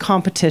seen as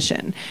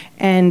competition.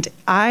 And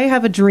I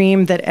have a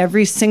dream that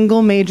every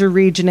single major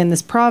region in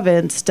this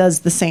province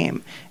does the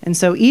same. And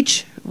so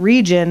each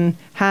region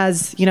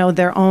has, you know,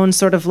 their own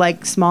sort of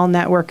like small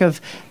network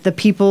of the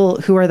people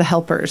who are the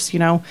helpers, you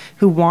know,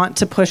 who want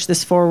to push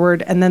this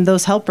forward. And then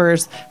those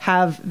helpers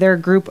have their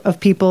group of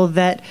people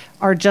that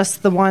are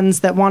just the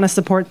ones that want to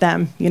support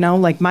them, you know,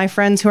 like my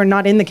friends who are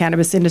not in the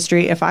cannabis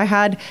industry. If I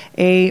had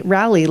a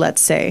rally,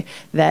 let's say,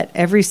 that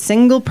every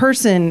single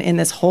person in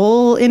this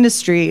whole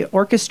industry,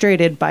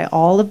 orchestrated by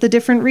all of the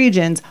different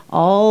regions,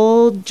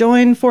 all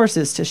join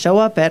forces to show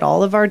up at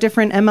all of our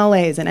different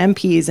MLAs and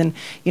MPs, and,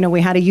 you know,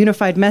 we had a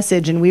unified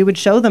message, and we would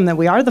show them that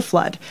we are the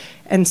flood.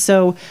 And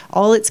so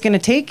all it's going to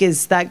take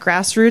is that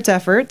grassroots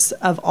efforts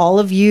of all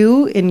of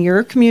you in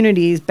your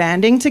communities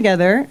banding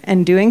together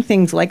and doing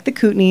things like the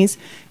Kootenays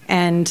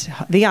and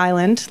the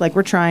island, like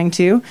we're trying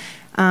to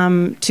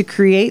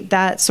create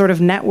that sort of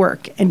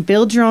network and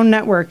build your own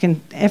network. And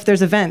if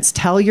there's events,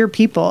 tell your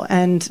people,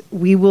 and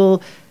we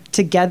will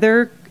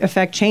together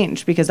affect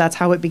change, because that's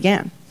how it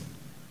began.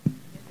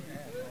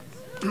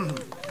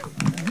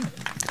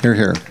 Hear,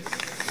 hear.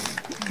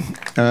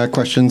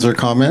 Questions or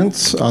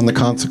comments on the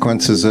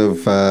consequences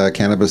of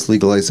cannabis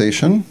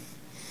legalization?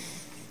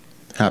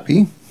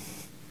 Happy?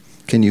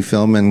 Can you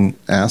film and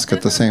ask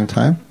at the same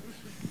time?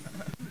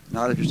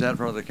 Not if you stand in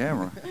front of the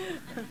camera.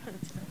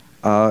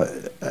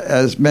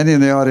 As many in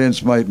the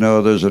audience might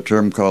know, there's a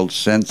term called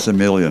cents a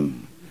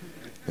million.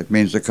 It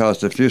means it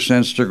costs a few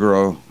cents to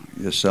grow,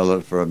 you sell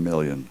it for $1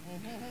 million.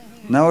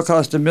 Now it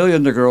costs $1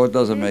 million to grow, it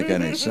doesn't make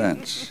any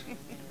sense.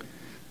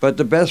 But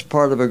the best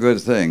part of a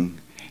good thing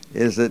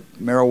is that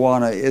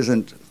marijuana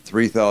isn't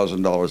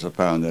 $3,000 a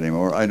pound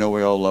anymore. I know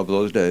we all love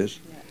those days.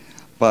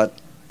 But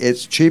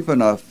it's cheap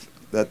enough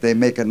that they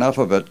make enough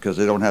of it, because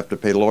they don't have to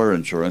pay lawyer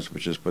insurance,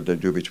 which is what they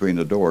do between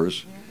the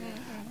doors,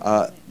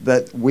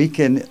 that we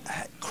can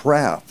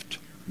craft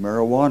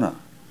marijuana.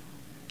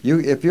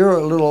 If you're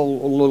a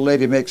little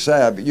lady makes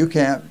sab, you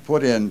can't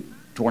put in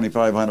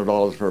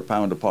 $2,500 for a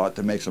pound of pot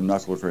to make some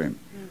knuckle cream.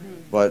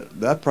 But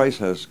that price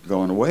has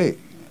gone away.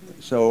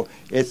 So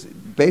it's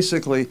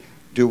basically,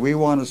 do we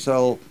want to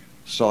sell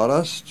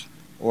sawdust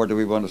or do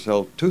we want to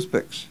sell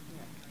toothpicks?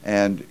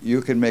 And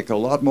you can make a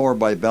lot more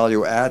by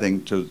value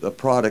adding to the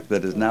product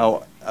that is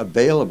now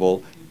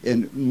available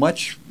in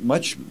much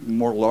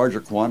more larger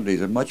quantities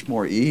and much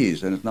more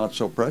ease, and it's not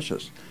so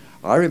precious.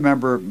 I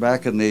remember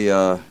back in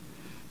the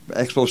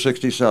Expo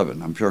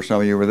 67, I'm sure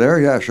some of you were there,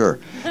 yeah, sure.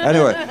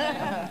 Anyway,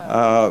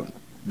 I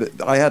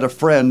had a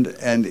friend,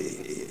 and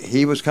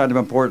he was kind of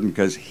important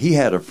because he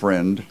had a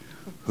friend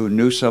who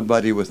knew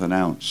somebody with an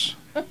ounce.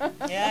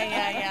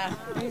 Yeah.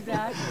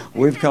 Exactly.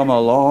 We've come a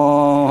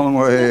long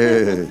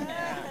way.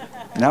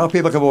 Now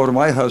people come over to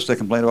my house, they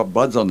complain about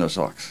buds on their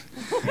socks.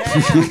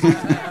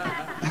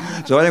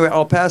 So anyway,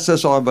 I'll pass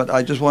this on, but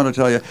I just want to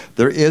tell you,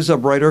 there is a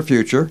brighter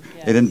future.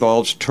 Yes. It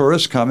involves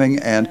tourists coming,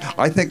 and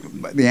I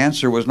think the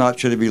answer was not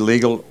should it be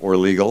legal or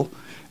legal.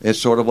 It's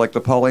sort of like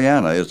the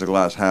Pollyanna. Is the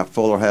glass half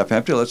full or half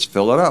empty? Let's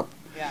fill it up.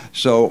 Yeah.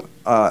 So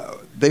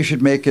they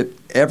should make it,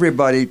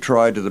 everybody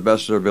try to the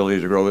best of their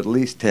ability to grow at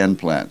least 10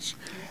 plants.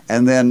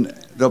 And then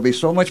there'll be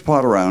so much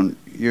pot around,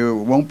 you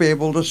won't be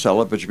able to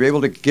sell it, but you'll be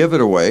able to give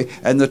it away,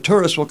 and the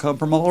tourists will come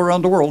from all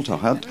around the world to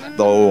hunt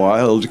the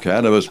wild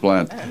cannabis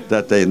plant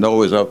that they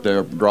know is out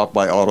there, dropped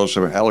by autos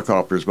or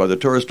helicopters by the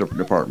tourist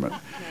department.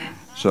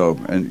 So,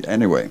 and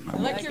anyway,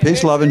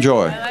 peace, love, and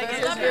joy.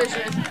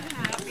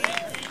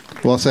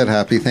 Well said,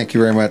 Happy. Thank you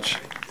very much.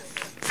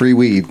 Free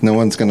weed. No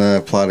one's going to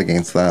applaud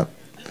against that.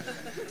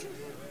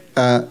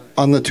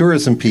 On the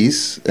tourism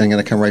piece, I'm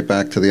going to come right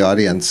back to the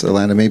audience.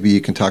 Alana, maybe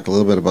you can talk a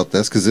little bit about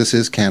this, because this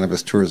is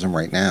cannabis tourism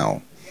right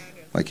now.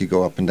 Like, you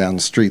go up and down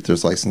the street,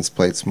 there's license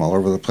plates from all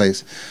over the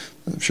place.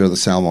 I'm sure the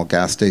Salmo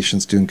gas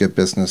station's doing good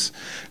business.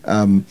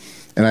 And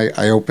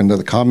I opened to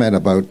the comment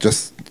about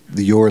just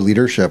your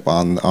leadership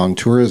on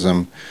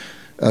tourism,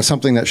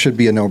 something that should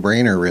be a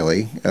no-brainer,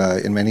 really,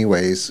 in many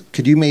ways.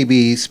 Could you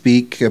maybe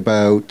speak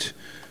about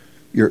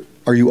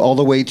are you all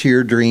the way to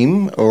your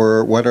dream,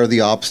 or what are the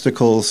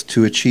obstacles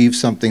to achieve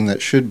something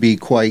that should be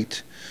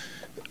quite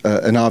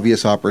an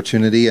obvious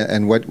opportunity,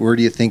 and where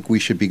do you think we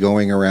should be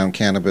going around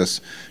cannabis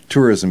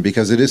tourism?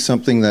 Because it is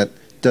something that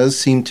does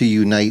seem to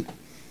unite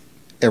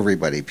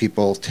everybody.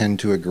 People tend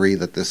to agree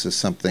that this is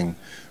something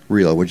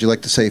real. Would you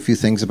like to say a few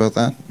things about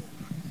that?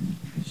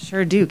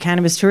 Sure do.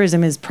 Cannabis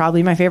tourism is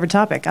probably my favorite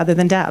topic, other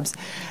than dabs.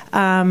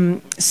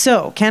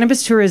 So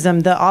cannabis tourism,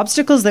 the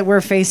obstacles that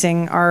we're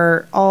facing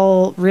are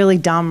all really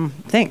dumb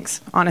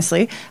things,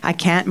 honestly. I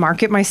can't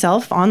market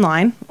myself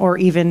online or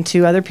even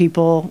to other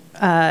people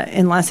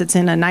unless it's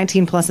in a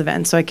 19+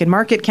 event. So I can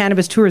market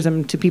cannabis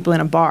tourism to people in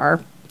a bar.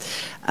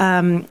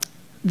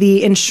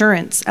 The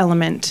insurance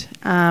element.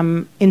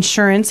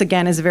 Insurance,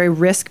 again, is a very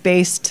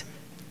risk-based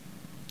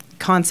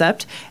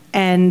concept,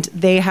 and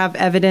they have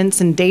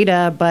evidence and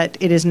data, but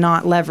it is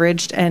not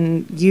leveraged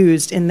and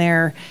used in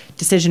their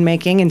decision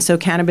making. And so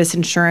cannabis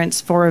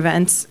insurance for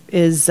events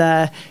is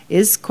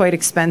quite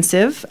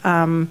expensive.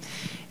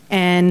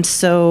 And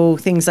so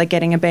things like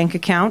getting a bank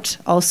account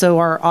also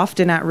are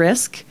often at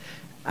risk.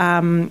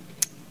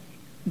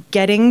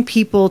 Getting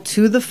people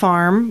to the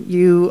farm,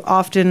 you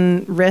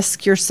often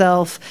risk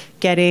yourself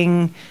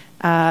getting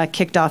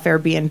kicked off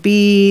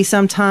Airbnb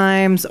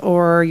sometimes,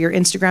 or your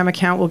Instagram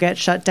account will get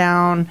shut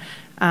down.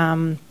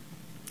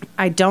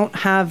 I don't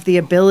have the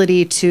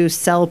ability to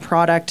sell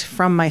product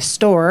from my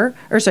store,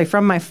 or sorry,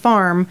 from my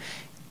farm,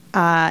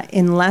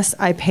 unless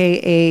I pay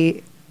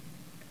a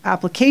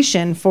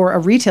application for a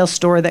retail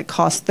store that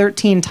costs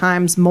 13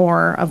 times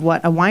more of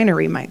what a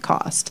winery might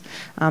cost.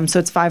 So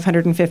it's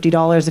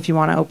 $550 if you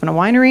want to open a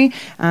winery,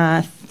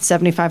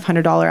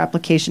 $7,500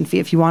 application fee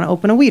if you want to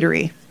open a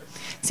weedery.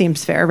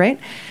 Seems fair, right?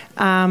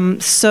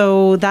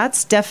 So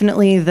that's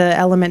definitely the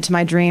element to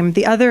my dream.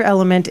 The other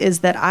element is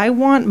that I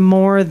want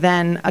more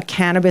than a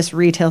cannabis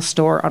retail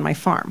store on my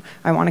farm.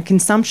 I want a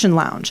consumption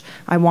lounge.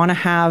 I want to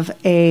have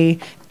a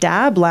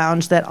dab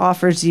lounge that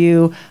offers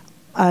you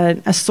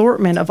an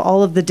assortment of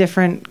all of the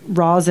different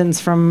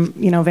rosins from,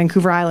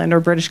 Vancouver Island or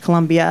British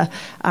Columbia.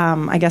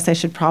 I guess I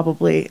should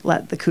probably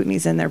let the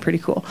Kootenays in. They're pretty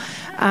cool.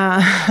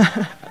 And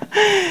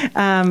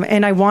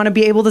I want to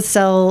be able to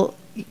sell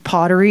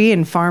pottery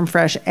and farm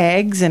fresh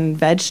eggs and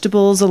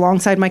vegetables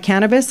alongside my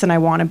cannabis, and I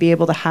want to be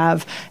able to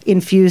have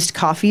infused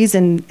coffees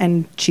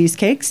and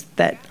cheesecakes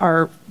that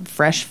are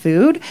fresh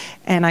food,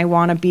 and I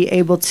want to be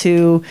able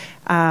to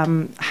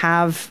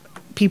have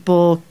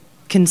people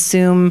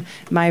consume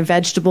my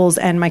vegetables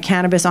and my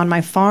cannabis on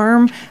my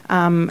farm,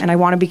 and I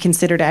want to be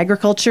considered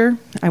agriculture.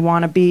 I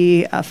want to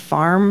be a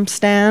farm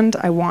stand.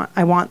 I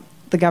want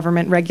the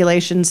government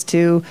regulations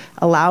to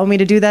allow me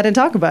to do that and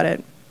talk about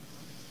it.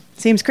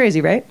 Seems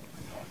crazy, right?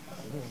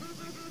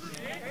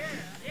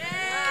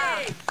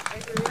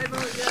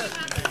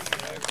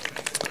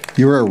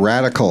 You're a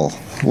radical.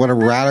 What a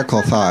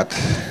radical thought.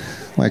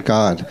 My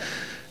God.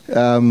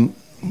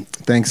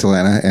 Thanks,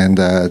 Alana. And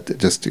I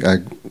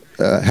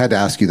had to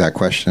ask you that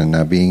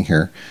question being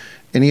here.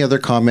 Any other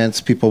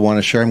comments people want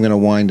to share? I'm going to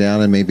wind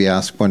down and maybe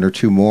ask one or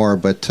two more.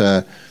 But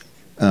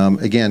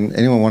again,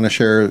 anyone want to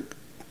share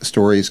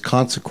stories,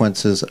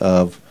 consequences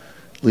of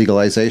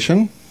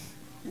legalization?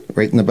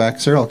 Right in the back,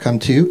 sir. I'll come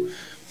to you.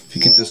 If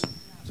you can just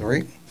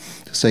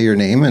say your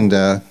name and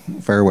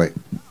fire away.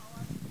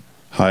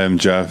 Hi, I'm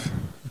Jeff.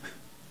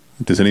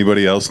 Does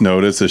anybody else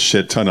notice a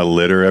shit ton of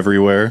litter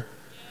everywhere?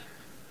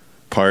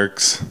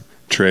 Parks,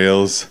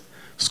 trails,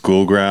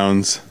 school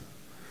grounds.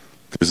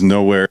 There's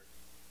nowhere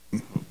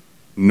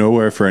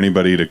for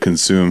anybody to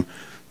consume,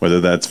 whether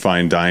that's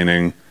fine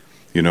dining,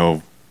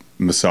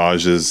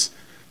 massages,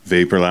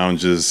 vapor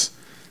lounges,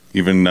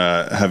 even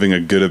having a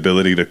good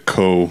ability to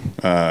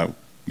co-serve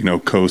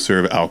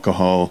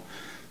alcohol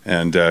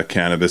and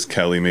cannabis.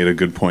 Kelly made a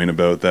good point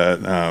about that.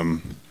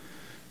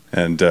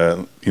 It's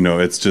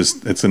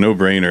a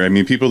no-brainer. I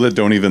mean, people that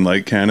don't even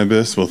like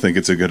cannabis will think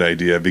it's a good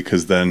idea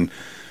because then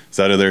it's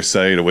out of their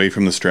sight, away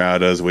from the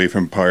stratas, away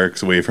from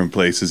parks, away from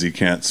places you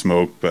can't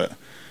smoke. But,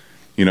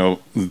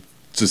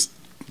 just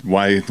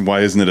why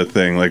isn't it a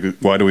thing? Like,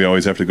 why do we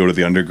always have to go to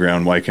the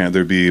underground? Why can't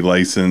there be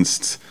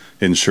licensed,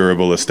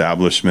 insurable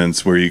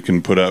establishments where you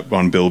can put up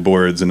on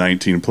billboards a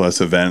 19-plus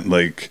event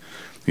like,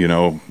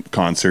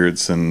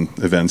 concerts and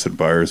events at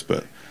bars?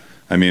 But,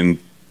 I mean,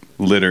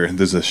 litter,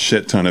 there's a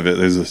shit ton of it.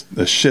 There's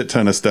a shit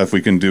ton of stuff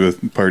we can do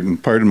with,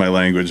 pardon my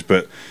language,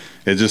 but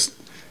it just,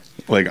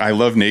 like, I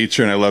love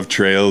nature and I love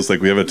trails.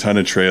 Like, we have a ton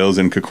of trails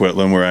in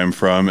Coquitlam where I'm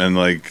from, and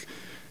like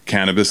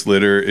cannabis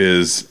litter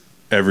is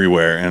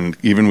everywhere. And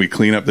even we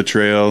clean up the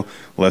trail,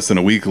 less than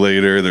a week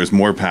later, there's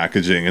more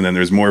packaging, and then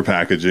there's more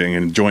packaging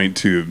and joint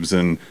tubes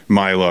and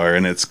Mylar,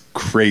 and it's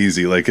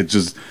crazy. Like, it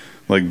just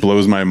like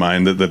blows my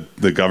mind that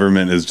the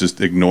government is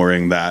just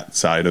ignoring that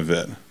side of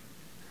it.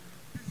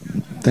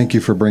 Thank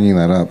you for bringing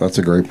that up. That's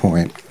a great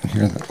point. I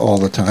hear that all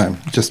the time.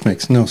 It just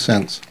makes no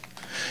sense.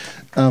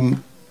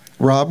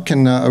 Rob,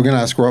 I'm going to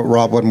ask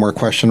Rob one more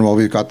question while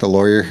we've got the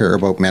lawyer here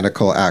about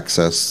medical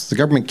access. The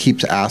government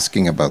keeps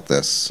asking about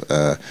this.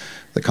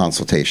 The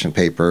consultation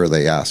paper,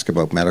 they ask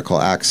about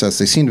medical access.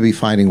 They seem to be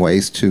finding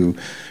ways to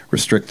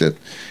restrict it.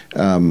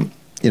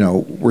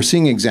 We're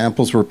seeing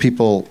examples where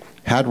people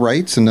had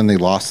rights and then they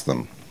lost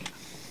them.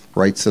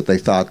 Rights that they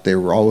thought they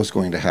were always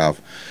going to have.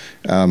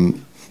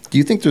 Do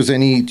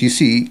you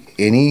see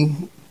any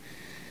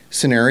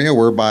scenario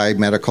whereby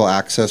medical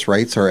access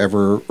rights are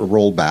ever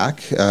rolled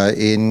back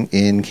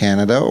in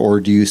Canada, or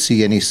do you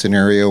see any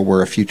scenario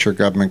where a future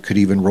government could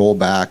even roll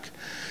back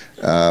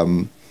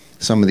some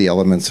of the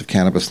elements of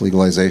cannabis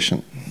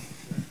legalization?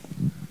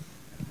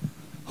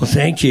 Well,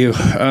 thank you.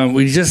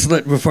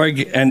 Before I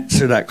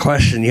answer that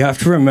question, you have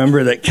to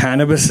remember that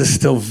cannabis is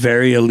still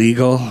very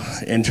illegal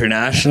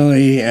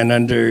internationally and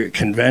under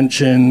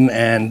convention,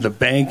 and the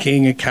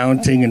banking,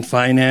 accounting, and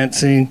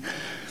financing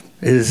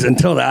is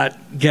until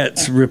that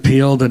gets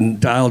repealed and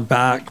dialed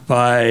back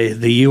by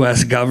the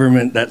U.S.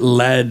 government that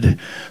led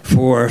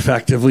for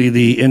effectively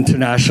the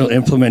international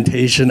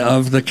implementation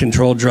of the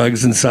Controlled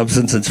Drugs and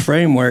Substances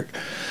Framework,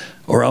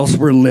 or else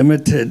we're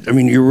limited. I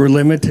mean, you were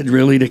limited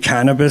really to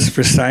cannabis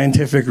for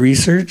scientific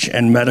research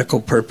and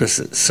medical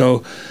purposes.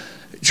 So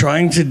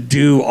trying to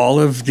do all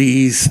of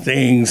these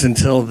things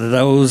until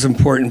those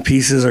important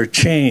pieces are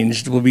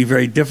changed will be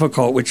very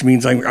difficult, which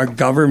means our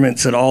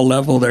governments at all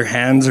levels, their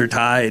hands are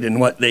tied in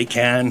what they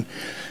can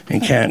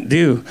and can't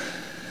do.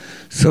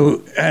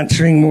 So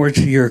answering more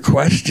to your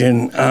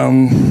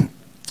question,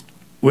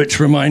 which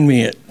remind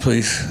me it,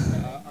 please.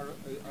 Are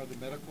the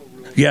medical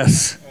rules?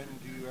 Yes.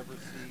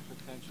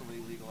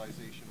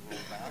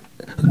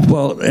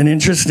 Well, an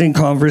interesting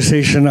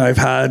conversation I've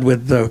had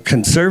with the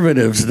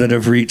conservatives that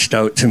have reached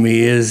out to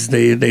me is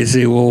they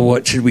say, well,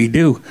 what should we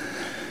do?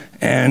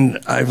 And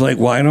I've like,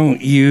 why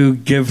don't you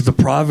give the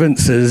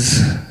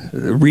provinces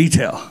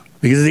retail?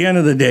 Because at the end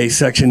of the day,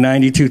 Section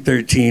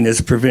 9213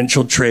 is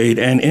provincial trade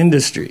and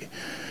industry.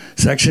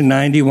 Section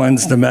 91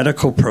 is the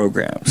medical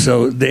program.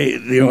 So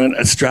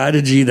a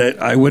strategy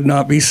that I would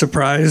not be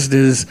surprised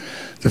is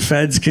the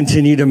feds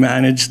continue to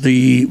manage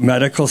the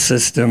medical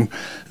system,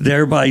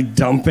 thereby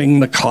dumping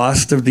the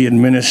cost of the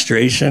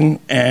administration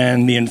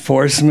and the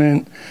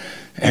enforcement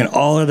and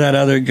all of that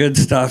other good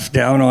stuff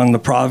down on the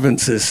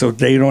provinces so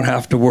they don't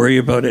have to worry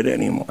about it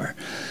anymore.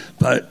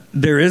 But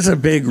there is a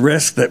big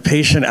risk that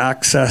patient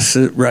access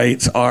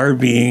rights are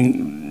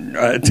being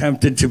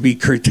attempted to be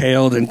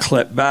curtailed and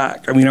clipped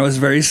back. I mean, I was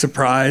very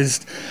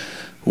surprised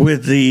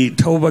with the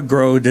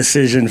Tobago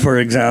decision, for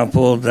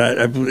example, that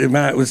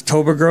it was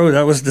Tobago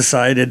that was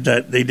decided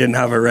that they didn't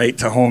have a right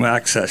to home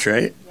access,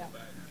 right?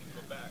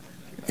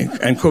 Yeah.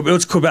 And it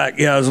was Quebec,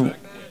 yeah.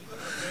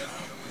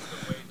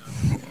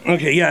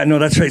 Okay, yeah, no,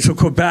 that's right. So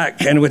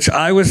Quebec, and which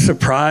I was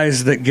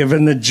surprised that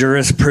given the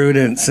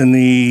jurisprudence and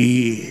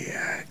the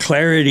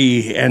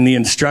clarity and the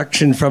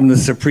instruction from the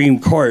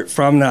Supreme Court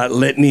from that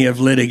litany of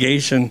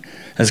litigation,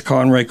 as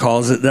Conroy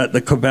calls it, that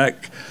the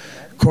Quebec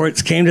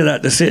courts came to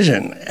that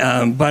decision.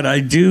 But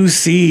I do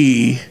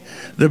see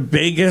the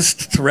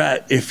biggest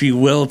threat, if you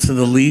will, to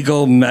the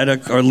legal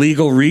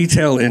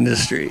retail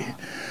industry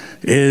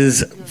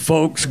is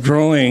folks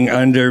growing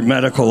under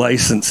medical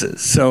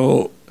licenses.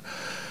 So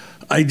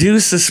I do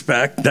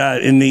suspect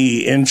that in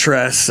the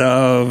interests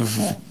of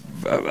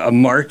a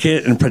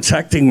market and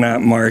protecting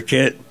that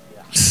market,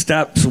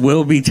 steps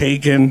will be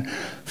taken,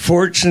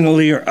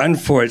 fortunately or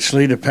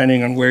unfortunately,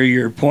 depending on where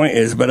your point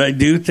is. But I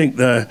do think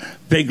the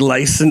big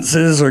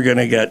licenses are going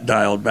to get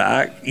dialed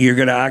back. You're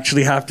going to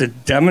actually have to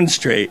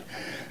demonstrate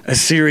a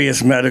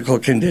serious medical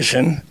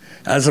condition,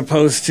 as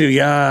opposed to,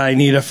 yeah, I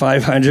need a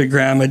 500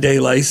 gram a day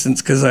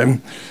license because I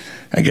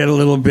get a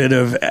little bit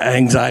of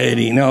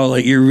anxiety. No,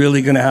 like you're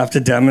really going to have to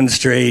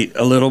demonstrate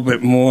a little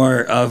bit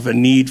more of a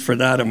need for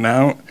that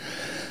amount.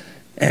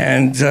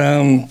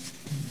 And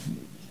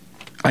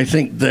I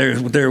think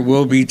there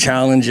will be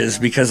challenges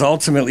because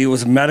ultimately it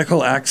was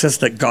medical access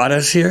that got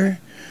us here.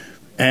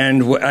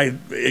 And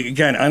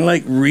again,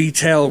 unlike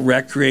retail,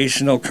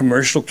 recreational,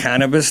 commercial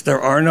cannabis,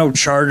 there are no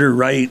charter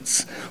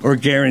rights or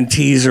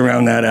guarantees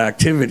around that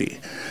activity.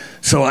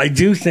 So I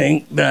do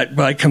think that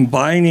by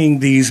combining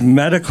these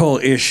medical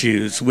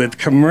issues with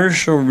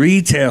commercial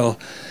retail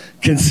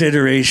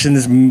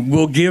considerations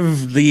will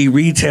give the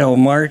retail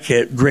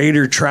market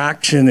greater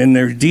traction in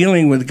their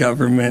dealing with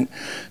government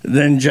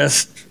than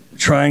just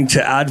trying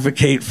to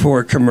advocate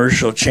for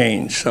commercial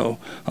change. So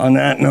on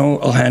that note,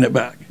 I'll hand it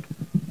back.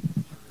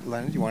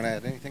 Lana, do you want to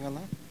add anything on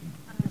that?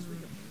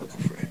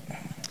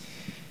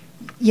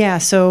 Yeah,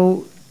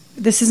 so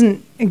this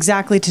isn't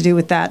exactly to do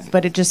with that,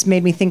 but it just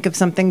made me think of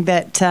something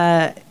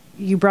that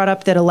you brought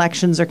up, that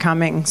elections are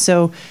coming.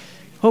 So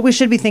what we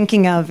should be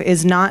thinking of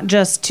is not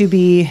just to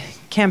be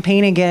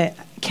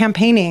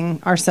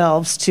campaigning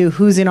ourselves to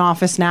who's in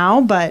office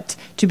now, but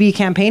to be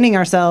campaigning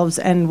ourselves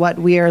and what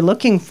we are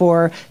looking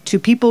for to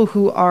people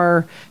who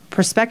are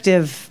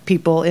prospective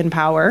people in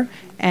power,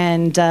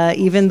 and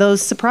even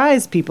those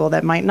surprise people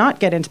that might not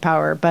get into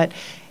power. But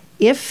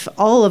if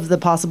all of the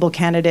possible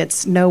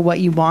candidates know what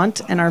you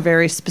want and are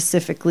very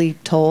specifically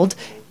told,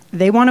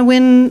 they want to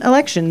win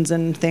elections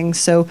and things.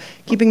 So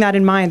keeping that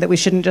in mind, that we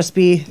shouldn't just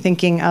be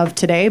thinking of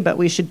today, but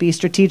we should be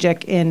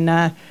strategic in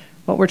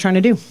what we're trying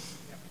to do.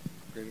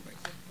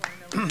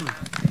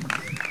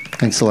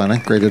 Thanks, Elena.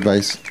 Great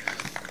advice.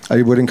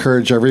 I would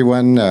encourage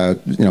everyone,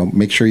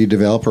 make sure you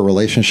develop a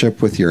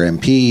relationship with your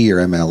MP, your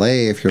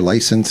MLA, if you're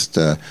licensed,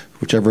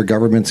 whichever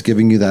government's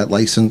giving you that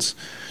license.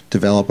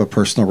 Develop a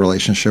personal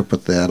relationship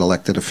with that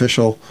elected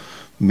official,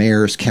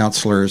 mayors,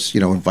 councillors.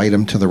 Invite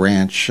them to the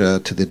ranch to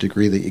the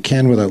degree that you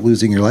can without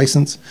losing your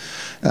license,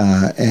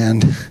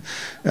 and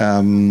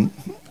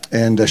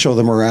show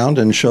them around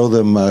and show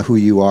them who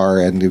you are,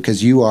 and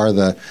because you are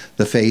the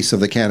face of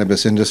the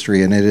cannabis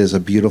industry, and it is a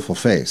beautiful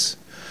face.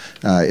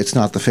 It's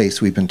not the face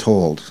we've been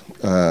told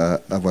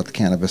of what the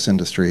cannabis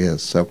industry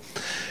is. So,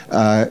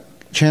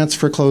 chance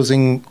for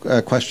closing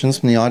questions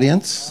from the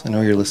audience. I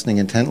know you're listening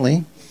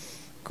intently.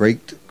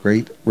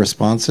 Great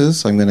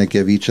responses. I'm going to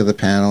give each of the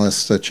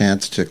panelists a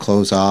chance to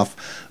close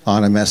off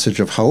on a message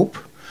of hope.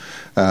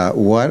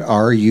 What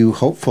are you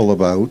hopeful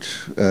about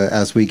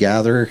as we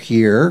gather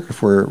here,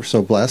 if we're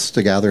so blessed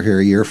to gather here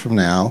a year from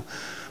now?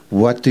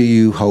 What do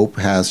you hope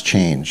has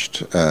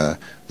changed the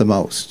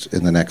most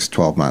in the next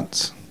 12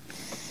 months?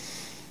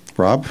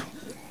 Rob,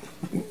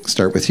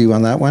 start with you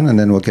on that one, and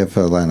then we'll give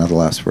Lana the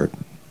last word.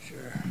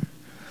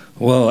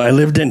 Well, I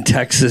lived in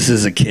Texas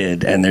as a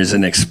kid, and there's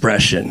an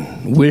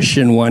expression, wish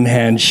in one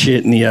hand,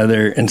 shit in the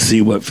other, and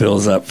see what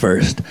fills up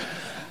first.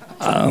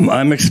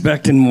 I'm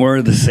expecting more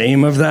of the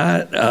same of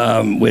that,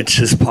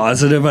 which is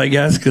positive, I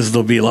guess, because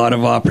there'll be a lot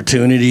of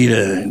opportunity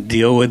to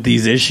deal with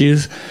these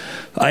issues.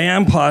 I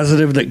am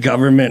positive that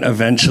government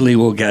eventually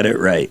will get it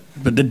right.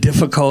 But the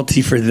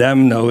difficulty for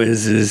them, though,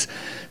 is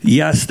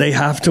yes, they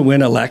have to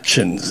win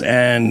elections.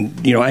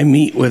 And, you know, I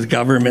meet with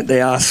government,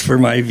 they ask for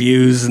my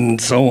views and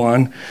so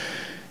on.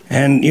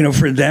 And, you know,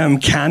 for them,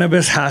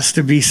 cannabis has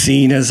to be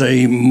seen as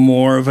a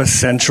more of a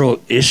central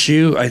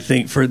issue, I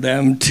think, for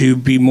them to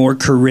be more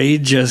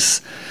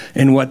courageous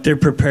in what they're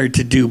prepared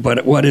to do.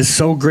 But what is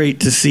so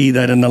great to see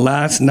that in the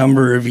last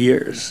number of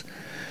years,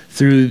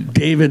 through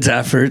David's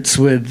efforts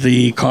with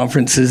the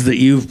conferences that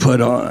you've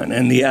put on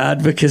and the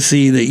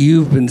advocacy that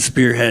you've been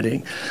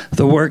spearheading,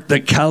 the work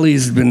that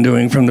Kelly's been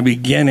doing from the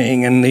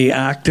beginning, and the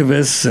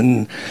activists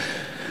and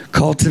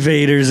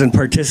cultivators and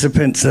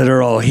participants that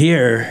are all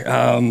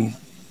here,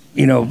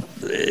 you know,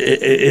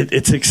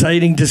 it's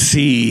exciting to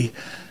see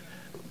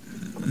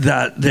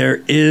that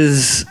there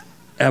is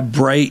a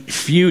bright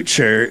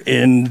future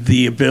in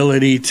the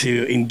ability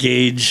to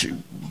engage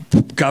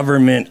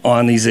government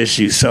on these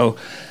issues. So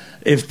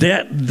if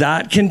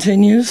that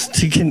continues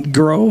to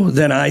grow,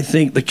 then I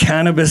think the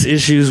cannabis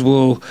issues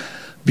will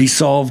be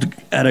solved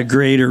at a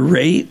greater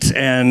rate,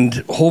 and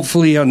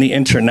hopefully on the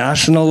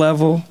international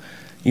level,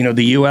 you know,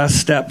 the U.S.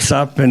 steps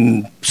up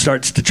and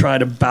starts to try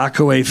to back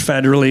away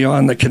federally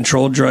on the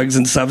controlled drugs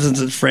and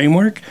substances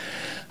framework.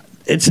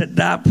 It's at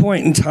that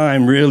point in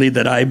time, really,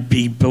 that I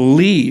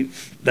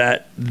believe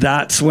that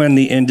that's when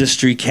the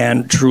industry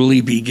can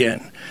truly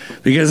begin.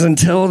 Because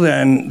until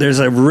then, there's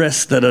a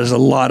risk that there's a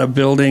lot of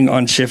building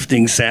on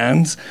shifting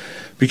sands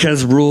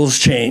because rules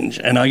change.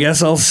 And I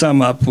guess I'll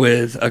sum up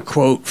with a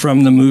quote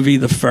from the movie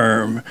The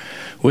Firm,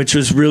 which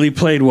was really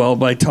played well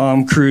by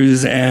Tom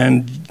Cruise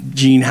and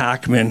Gene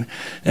Hackman.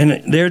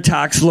 And they're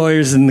tax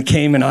lawyers in the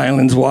Cayman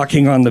Islands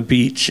walking on the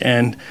beach.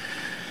 And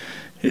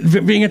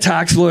being a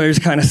tax lawyer is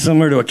kind of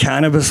similar to a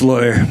cannabis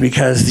lawyer,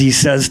 because he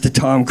says to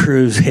Tom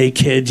Cruise, "Hey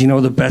kid, you know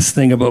the best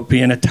thing about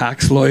being a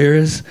tax lawyer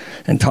is?"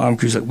 And Tom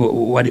Cruise is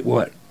like,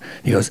 what?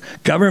 He goes,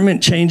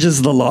 "Government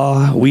changes the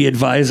law, we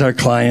advise our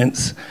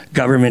clients,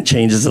 government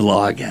changes the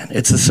law again.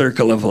 It's a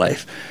circle of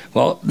life."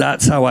 Well,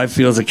 that's how I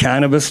feel as a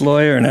cannabis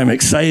lawyer, and I'm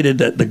excited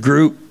that the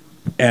group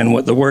and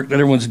what the work that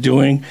everyone's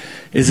doing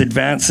is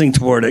advancing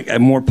toward a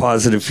more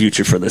positive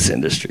future for this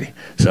industry.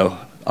 So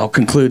I'll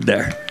conclude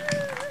there.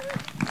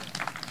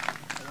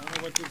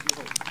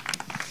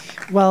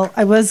 Well,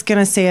 I was going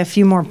to say a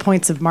few more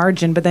points of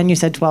margin, but then you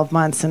said 12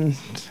 months, and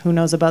who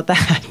knows about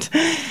that.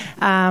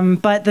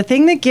 But the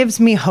thing that gives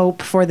me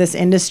hope for this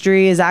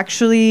industry is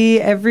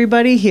actually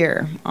everybody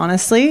here,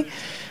 honestly.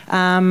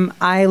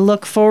 I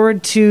look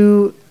forward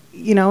to,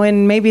 you know,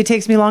 and maybe it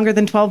takes me longer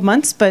than 12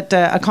 months, but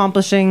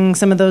accomplishing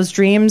some of those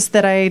dreams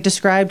that I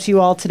described to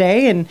you all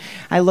today. And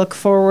I look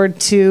forward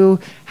to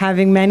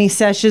having many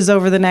sessions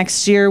over the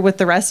next year with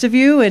the rest of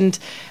you. And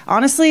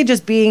honestly,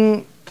 just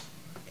being...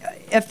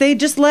 if they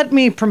just let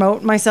me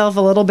promote myself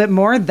a little bit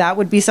more, that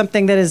would be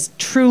something that is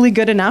truly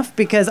good enough,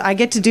 because I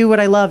get to do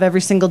what I love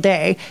every single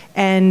day.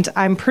 And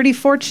I'm pretty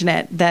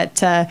fortunate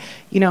that,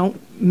 you know,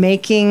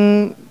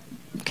 making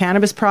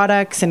cannabis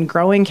products and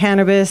growing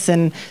cannabis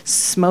and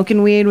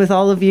smoking weed with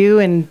all of you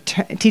and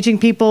teaching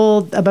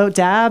people about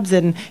dabs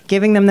and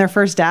giving them their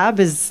first dab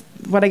is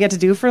what I get to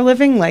do for a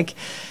living. Like,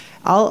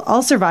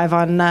 I'll survive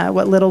on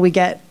what little we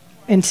get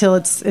until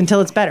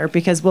it's better,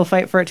 because we'll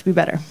fight for it to be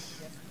better.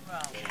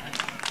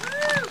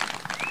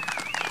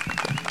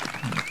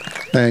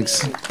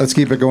 Thanks. Let's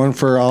keep it going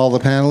for all the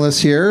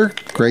panelists here.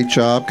 Great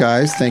job,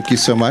 guys. Thank you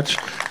so much.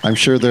 I'm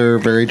sure they're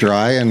very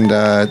dry, and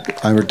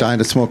I'm dying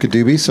to smoke a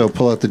doobie, so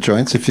pull out the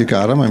joints if you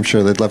got them. I'm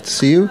sure they'd love to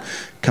see you.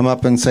 Come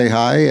up and say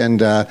hi,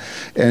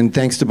 and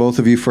thanks to both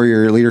of you for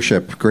your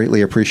leadership.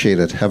 Greatly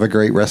appreciated. Have a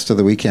great rest of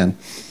the weekend.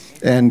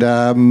 And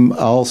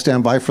I'll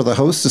stand by for the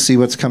host to see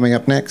what's coming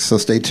up next, so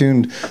stay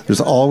tuned. There's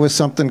always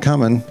something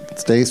coming.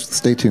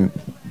 Stay tuned.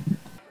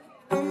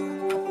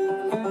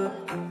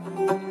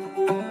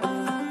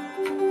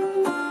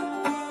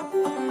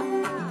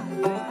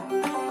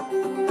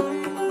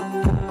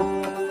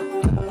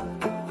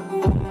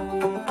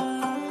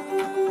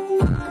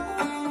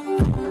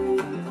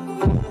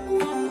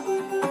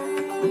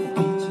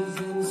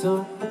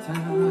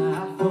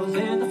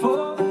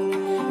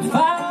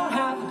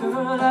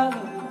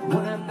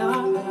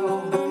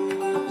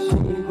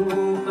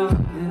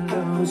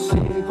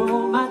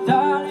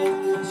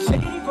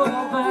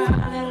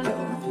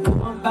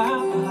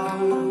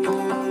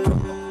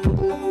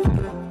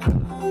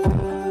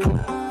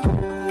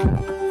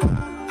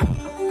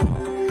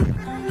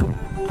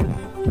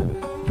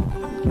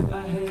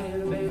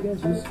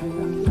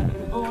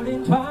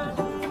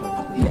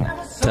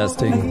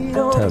 Testing,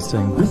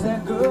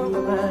 testing.